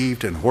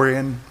received, and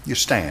wherein you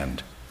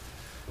stand.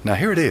 Now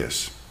here it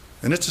is,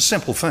 and it's a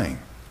simple thing.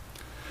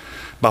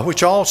 By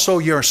which also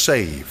ye are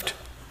saved,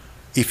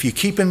 if you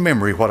keep in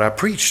memory what I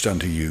preached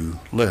unto you,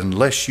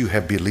 unless you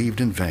have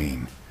believed in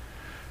vain.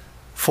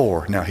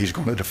 For, now he's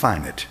going to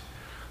define it.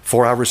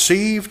 For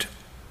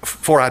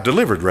I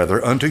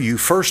delivered unto you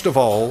first of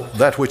all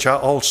that which I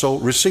also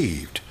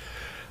received,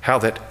 how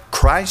that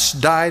Christ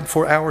died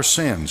for our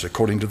sins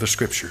according to the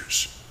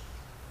Scriptures.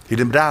 He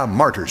didn't die a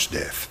martyr's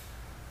death.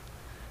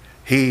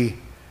 He,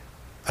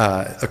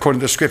 according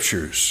to the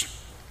Scriptures,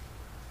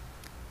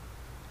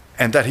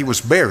 and that he was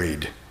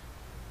buried,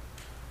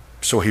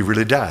 so he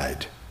really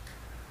died,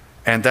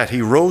 and that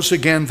he rose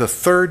again the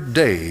third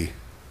day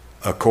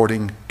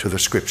according to the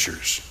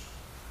Scriptures.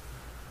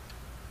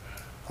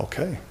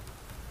 Okay.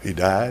 He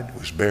died,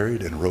 was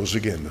buried, and rose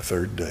again the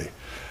third day.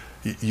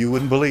 You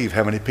wouldn't believe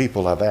how many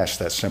people I've asked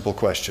that simple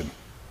question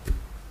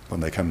when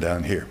they come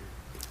down here.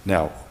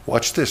 Now,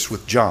 watch this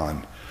with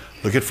John.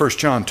 Look at 1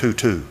 John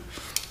 2:2.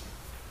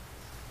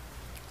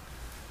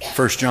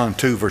 1 John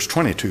 2, verse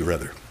 22,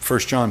 rather. 1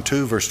 John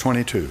 2, verse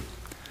 22.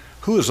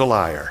 Who is a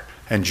liar?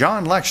 And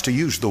John likes to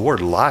use the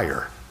word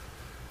liar,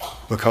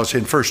 because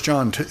in 1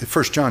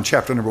 John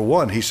chapter number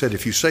 1, he said,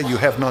 if you say you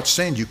have not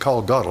sinned, you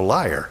call God a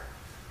liar.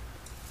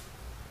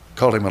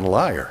 Call him a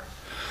liar.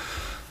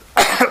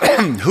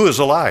 Who is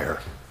a liar?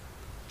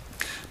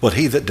 But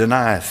he that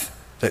denieth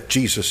that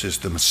Jesus is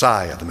the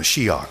Messiah, the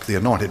Mashiach, the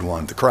anointed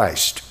one, the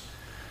Christ.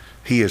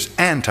 He is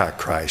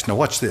Antichrist. Now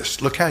watch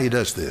this. Look how he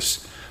does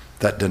this.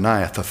 That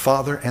denieth the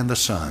Father and the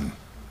Son.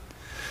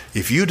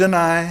 If you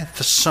deny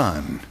the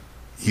Son,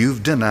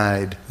 you've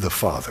denied the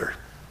Father.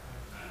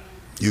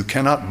 You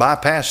cannot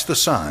bypass the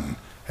Son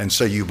and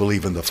say you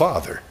believe in the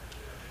Father.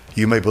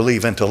 You may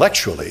believe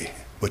intellectually,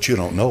 but you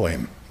don't know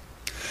him.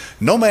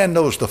 No man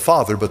knows the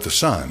Father but the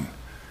Son.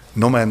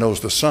 No man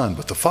knows the Son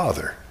but the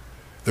Father.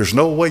 There's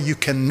no way you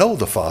can know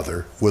the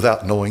Father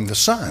without knowing the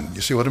Son.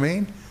 You see what I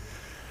mean?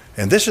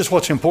 And this is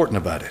what's important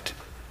about it.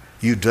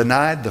 You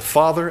denied the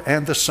Father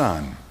and the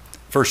Son.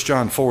 1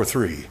 John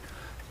 4:3.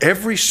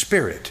 Every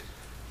spirit,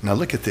 now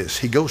look at this.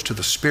 He goes to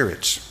the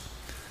spirits.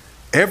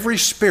 Every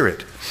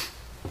spirit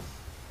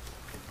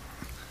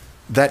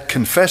that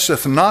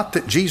confesseth not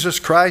that Jesus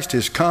Christ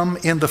is come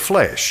in the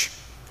flesh.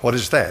 What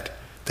is that?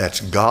 That's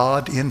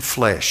God in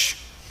flesh.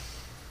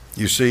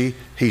 You see,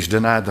 he's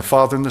denied the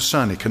Father and the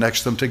Son. He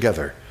connects them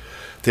together.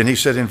 Then he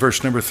said in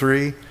verse number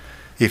 3,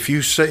 if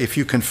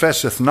you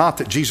confesseth not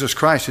that Jesus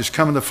Christ is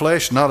come in the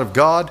flesh, not of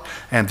God,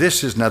 and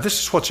this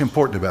is what's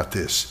important about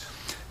this.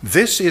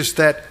 This is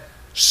that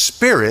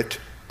spirit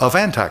of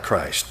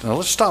Antichrist. Now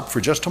let's stop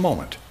for just a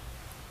moment.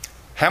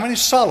 How many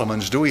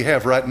Solomons do we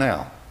have right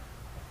now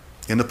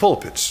in the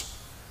pulpits?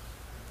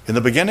 In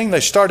the beginning, they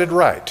started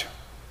right.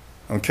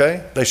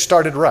 Okay? They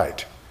started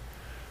right.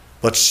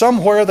 But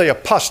somewhere they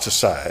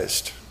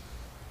apostatized.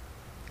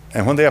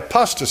 And when they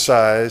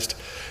apostatized,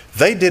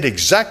 they did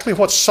exactly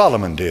what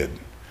Solomon did.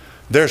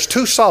 There's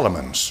two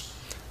Solomons.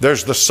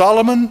 There's the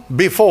Solomon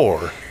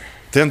before,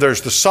 then there's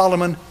the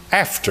Solomon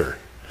after.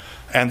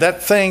 And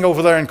that thing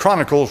over there in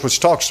Chronicles, which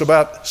talks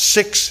about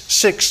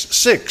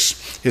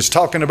 666, is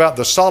talking about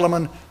the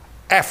Solomon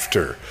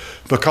after.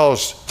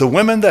 Because the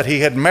women that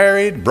he had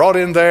married, brought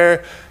in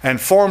there,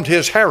 and formed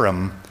his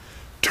harem,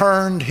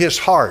 turned his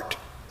heart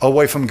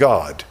away from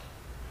God.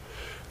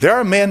 There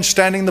are men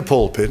standing in the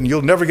pulpit, and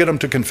you'll never get them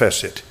to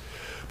confess it,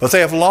 but they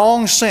have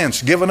long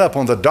since given up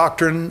on the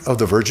doctrine of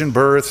the virgin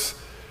birth,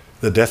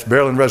 the death,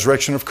 burial, and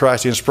resurrection of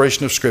Christ, the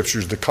inspiration of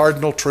Scriptures, the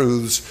cardinal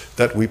truths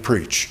that we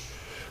preach.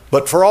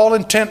 But for all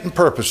intent and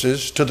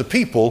purposes, to the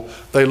people,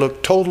 they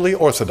look totally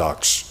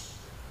orthodox.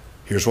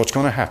 Here's what's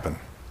going to happen.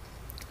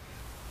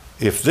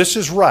 If this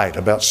is right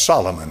about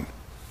Solomon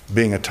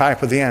being a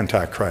type of the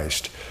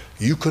Antichrist,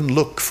 you can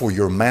look for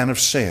your man of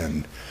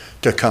sin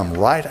to come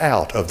right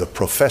out of the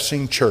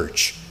professing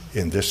church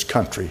in this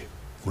country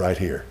right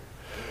here.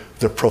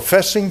 The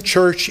professing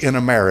church in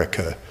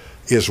America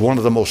is one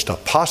of the most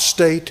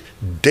apostate,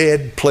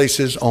 dead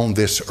places on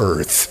this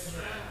earth.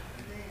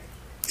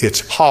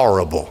 It's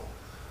horrible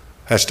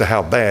as to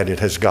how bad it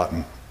has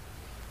gotten.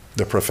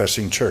 the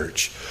professing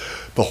church.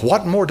 But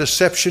what more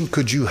deception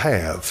could you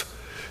have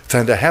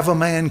than to have a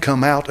man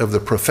come out of the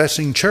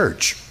professing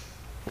church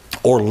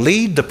or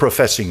lead the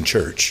professing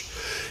church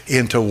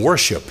into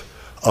worship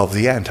of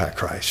the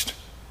Antichrist?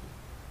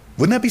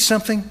 Wouldn't that be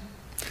something?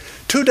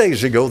 2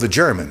 days ago, the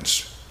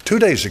Germans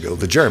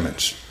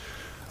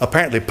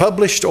apparently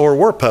published or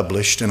were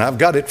published, and I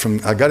got it from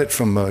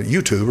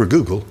YouTube or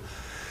Google.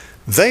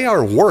 They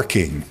are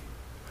working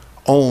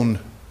on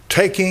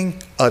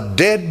taking a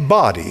dead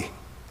body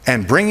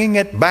and bringing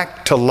it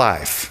back to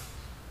life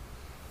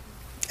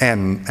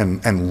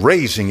and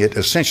raising it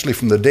essentially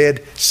from the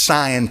dead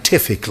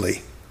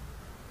scientifically.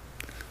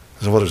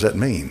 So what does that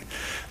mean?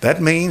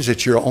 That means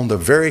that you're on the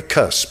very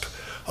cusp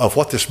of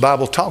what this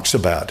Bible talks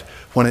about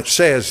when it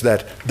says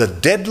that the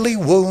deadly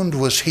wound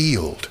was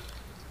healed.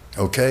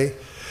 Okay?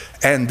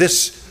 And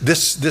this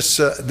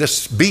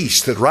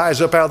beast that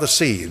rises up out of the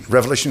sea,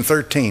 Revelation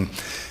 13,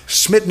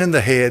 smitten in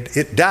the head,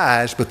 it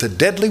dies, but the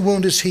deadly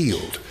wound is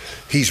healed.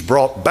 He's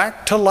brought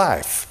back to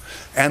life.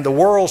 And the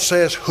world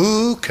says,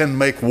 who can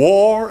make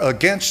war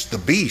against the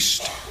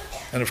beast?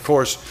 And of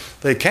course,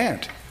 they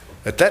can't.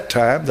 At that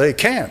time, they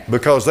can't,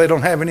 because they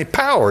don't have any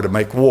power to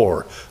make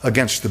war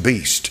against the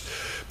beast,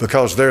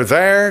 because they're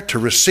there to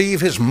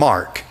receive his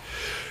mark.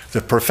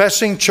 The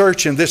professing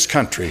church in this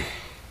country,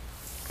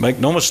 make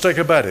no mistake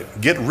about it,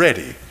 get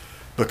ready,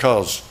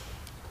 because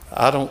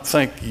I don't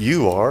think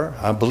you are.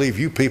 I believe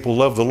you people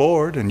love the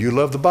Lord and you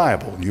love the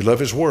Bible and you love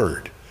his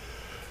word.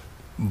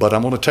 But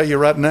I'm going to tell you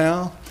right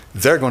now,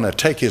 they're going to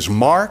take his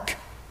mark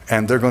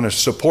and they're going to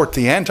support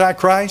the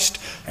Antichrist,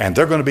 and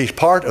they're going to be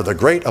part of the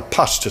great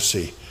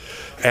apostasy.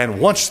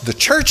 And once the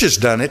church has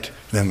done it,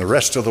 then the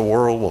rest of the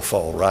world will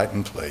fall right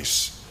in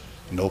place.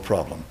 No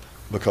problem,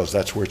 because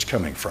that's where it's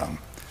coming from.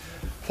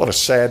 What a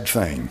sad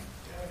thing.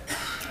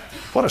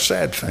 What a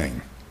sad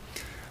thing.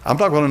 I'm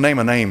not going to name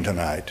a name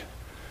tonight,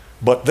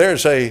 but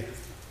there's a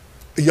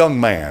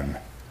young man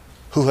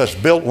who has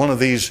built one of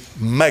these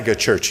mega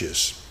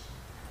churches.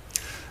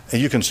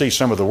 And you can see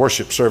some of the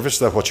worship service,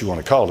 that's what you want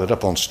to call it,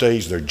 up on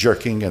stage. They're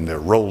jerking and they're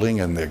rolling,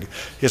 and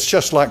it's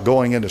just like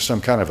going into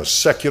some kind of a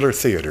secular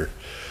theater.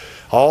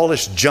 All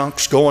this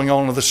junk's going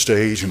on the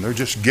stage, and they're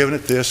just giving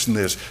it this and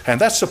this. And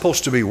that's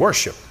supposed to be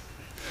worship.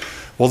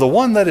 Well, the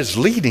one that is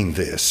leading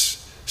this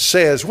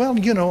says, well,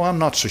 I'm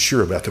not so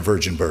sure about the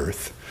virgin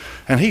birth.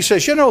 And he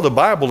says, the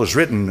Bible is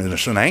written, and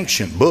it's an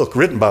ancient book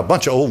written by a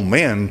bunch of old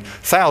men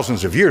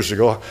thousands of years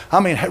ago. I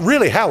mean,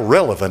 really, how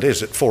relevant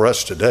is it for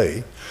us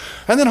today?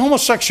 And then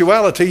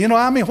homosexuality,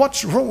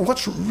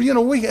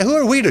 who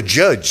are we to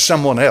judge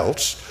someone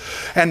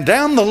else? And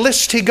down the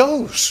list he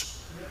goes.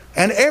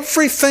 And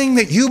everything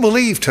that you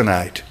believe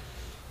tonight,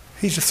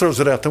 he just throws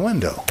it out the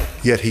window.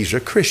 Yet he's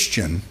a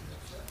Christian,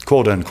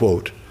 quote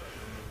unquote,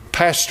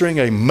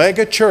 pastoring a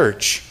mega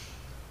church.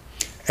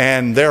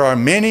 And there are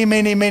many,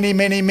 many, many,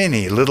 many,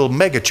 many little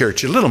mega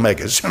churches, little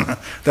megas,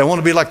 that want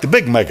to be like the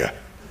big mega.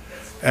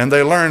 And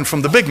they learn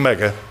from the big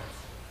mega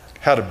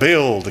how to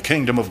build the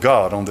kingdom of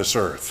God on this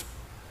earth.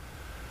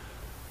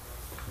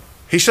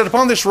 He said,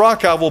 upon this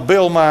rock I will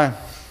build my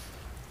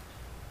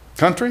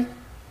country,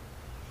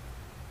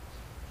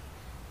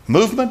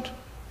 movement,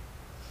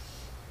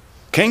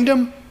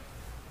 kingdom,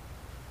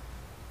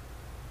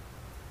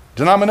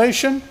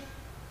 denomination.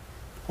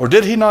 Or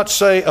did he not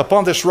say,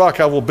 upon this rock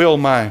I will build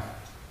my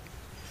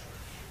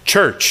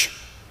church,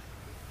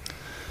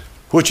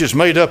 which is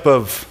made up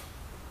of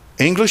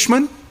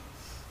Englishmen,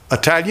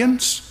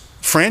 Italians,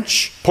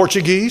 French,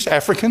 Portuguese,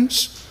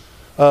 Africans,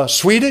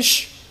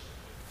 Swedish,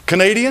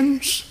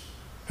 Canadians.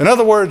 In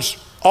other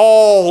words,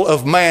 all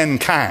of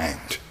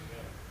mankind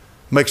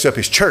makes up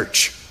his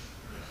church.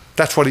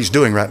 That's what he's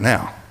doing right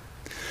now.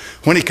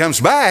 When he comes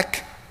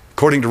back,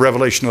 according to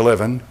Revelation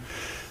 11,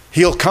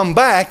 he'll come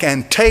back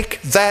and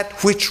take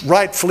that which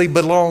rightfully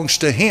belongs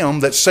to him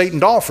that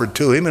Satan offered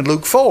to him in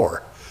Luke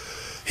 4.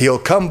 He'll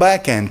come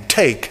back and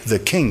take the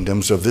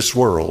kingdoms of this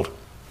world,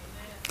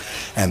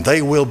 and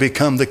they will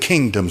become the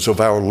kingdoms of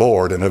our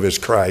Lord and of his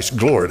Christ.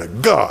 Glory to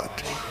God.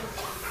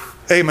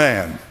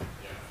 Amen.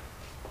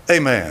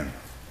 Amen.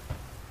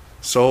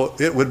 So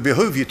it would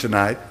behoove you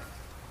tonight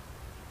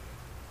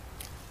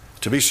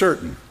to be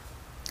certain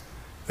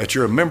that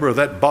you're a member of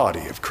that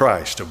body of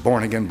Christ, of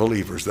born-again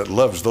believers that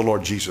loves the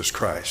Lord Jesus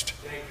Christ,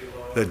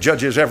 that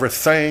judges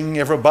everything,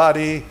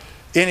 everybody,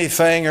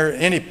 anything, or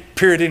any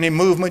period, any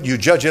movement. You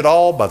judge it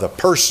all by the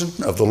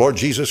person of the Lord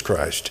Jesus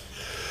Christ.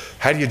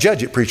 How do you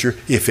judge it, preacher?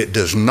 If it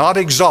does not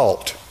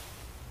exalt,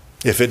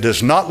 if it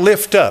does not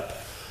lift up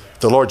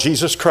the Lord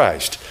Jesus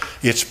Christ,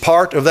 it's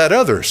part of that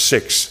other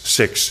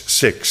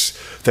 666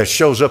 that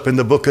shows up in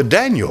the book of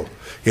Daniel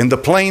in the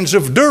plains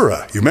of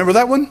Dura. You remember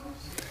that one?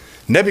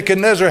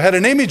 Nebuchadnezzar had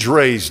an image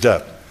raised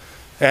up,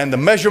 and the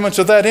measurements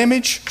of that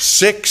image,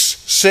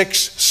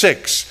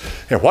 666.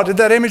 And what did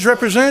that image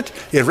represent?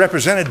 It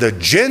represented the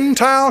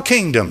Gentile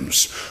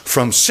kingdoms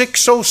from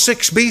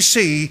 606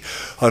 BC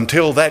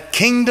until that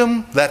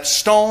kingdom, that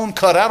stone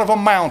cut out of a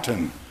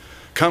mountain,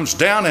 comes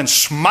down and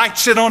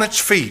smites it on its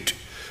feet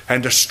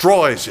and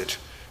destroys it.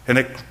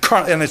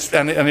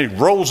 and it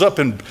rolls up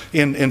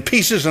in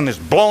pieces and it's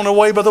blown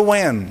away by the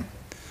wind.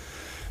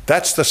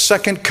 That's the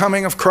second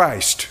coming of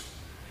Christ.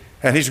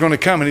 And he's going to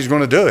come and he's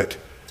going to do it.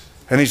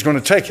 And he's going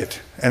to take it.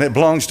 And it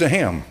belongs to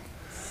him.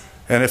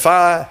 And if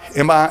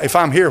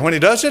I'm here when he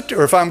does it,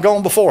 or if I'm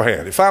gone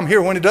beforehand. If I'm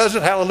here when he does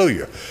it,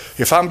 hallelujah.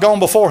 If I'm gone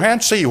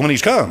beforehand, see you when he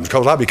comes,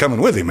 because I'll be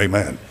coming with him,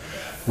 amen.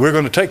 We're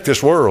going to take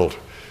this world.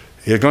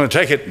 He's going to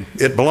take it.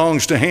 It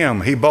belongs to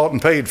him. He bought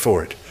and paid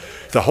for it.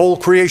 The whole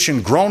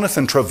creation groaneth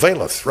and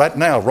travaileth right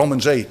now,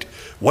 Romans 8,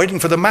 waiting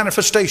for the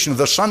manifestation of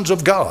the sons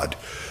of God.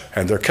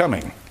 And they're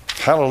coming.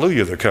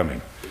 Hallelujah, they're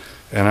coming.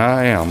 And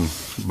I am,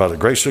 by the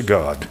grace of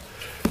God,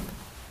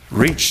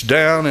 reached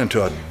down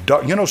into a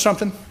dark, you know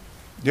something?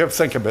 You ever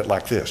think of it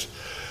like this?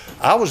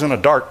 I was in a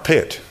dark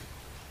pit.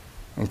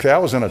 Okay, I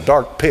was in a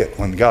dark pit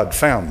when God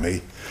found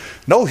me.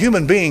 No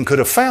human being could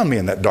have found me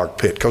in that dark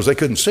pit because they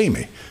couldn't see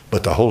me.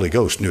 But the Holy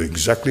Ghost knew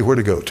exactly where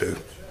to go to.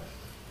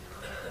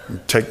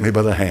 Take me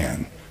by the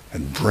hand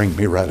and bring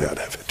me right out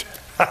of it.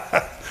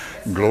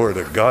 Glory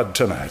to God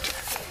tonight.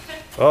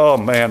 Oh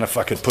man, if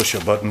I could push a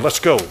button. Let's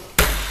go.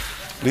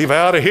 Leave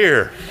out of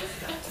here.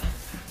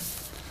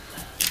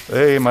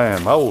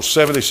 Amen. My old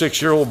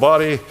 76-year-old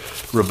body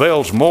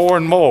rebels more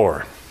and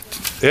more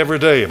every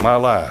day of my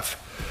life.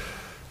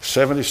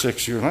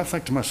 76 years. And I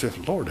think to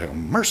myself, Lord have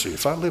mercy.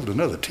 If I lived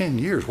another 10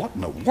 years, what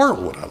in the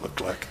world would I look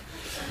like?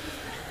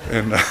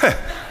 And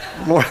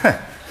Lord,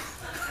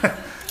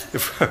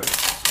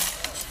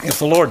 if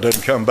the Lord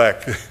doesn't come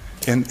back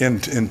in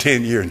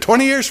 10 years,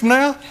 20 years from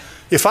now,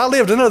 if I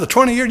lived another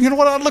 20 years, you know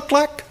what I'd look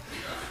like?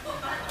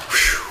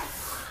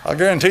 Whew. I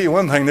guarantee you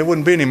one thing, there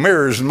wouldn't be any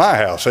mirrors in my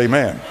house,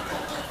 amen.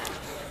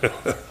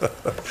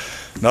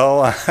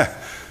 No,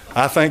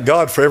 I thank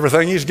God for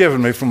everything he's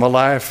given me, for my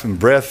life and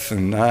breath,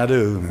 and I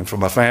do, and for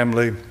my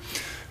family,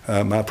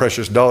 my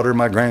precious daughter,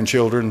 my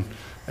grandchildren,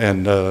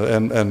 and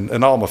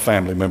all my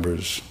family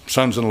members,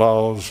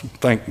 sons-in-laws.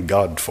 Thank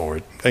God for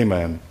it,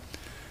 amen.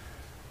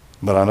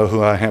 But I know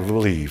who I have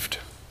believed.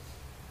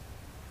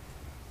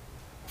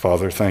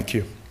 Father, thank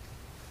you.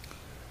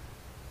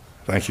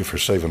 Thank you for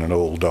saving an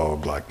old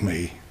dog like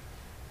me.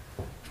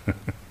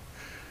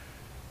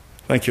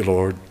 Thank you,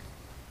 Lord.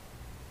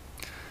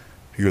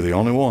 You're the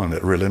only one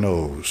that really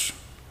knows.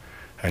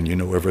 And you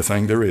know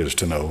everything there is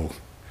to know.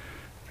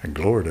 And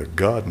glory to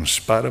God, in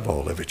spite of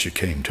all of it, you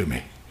came to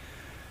me.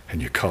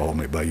 And you called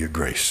me by your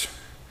grace.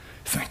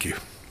 Thank you.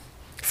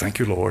 Thank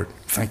you, Lord.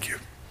 Thank you.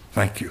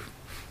 Thank you.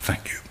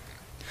 Thank you.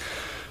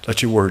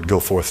 Let your word go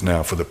forth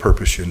now for the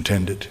purpose you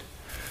intended.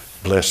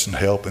 Bless and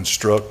help,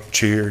 instruct,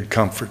 cheer,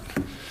 comfort,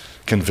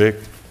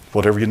 convict,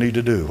 whatever you need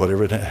to do,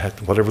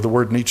 whatever the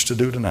word needs to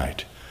do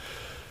tonight.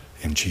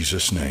 In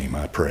Jesus' name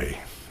I pray.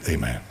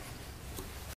 Amen.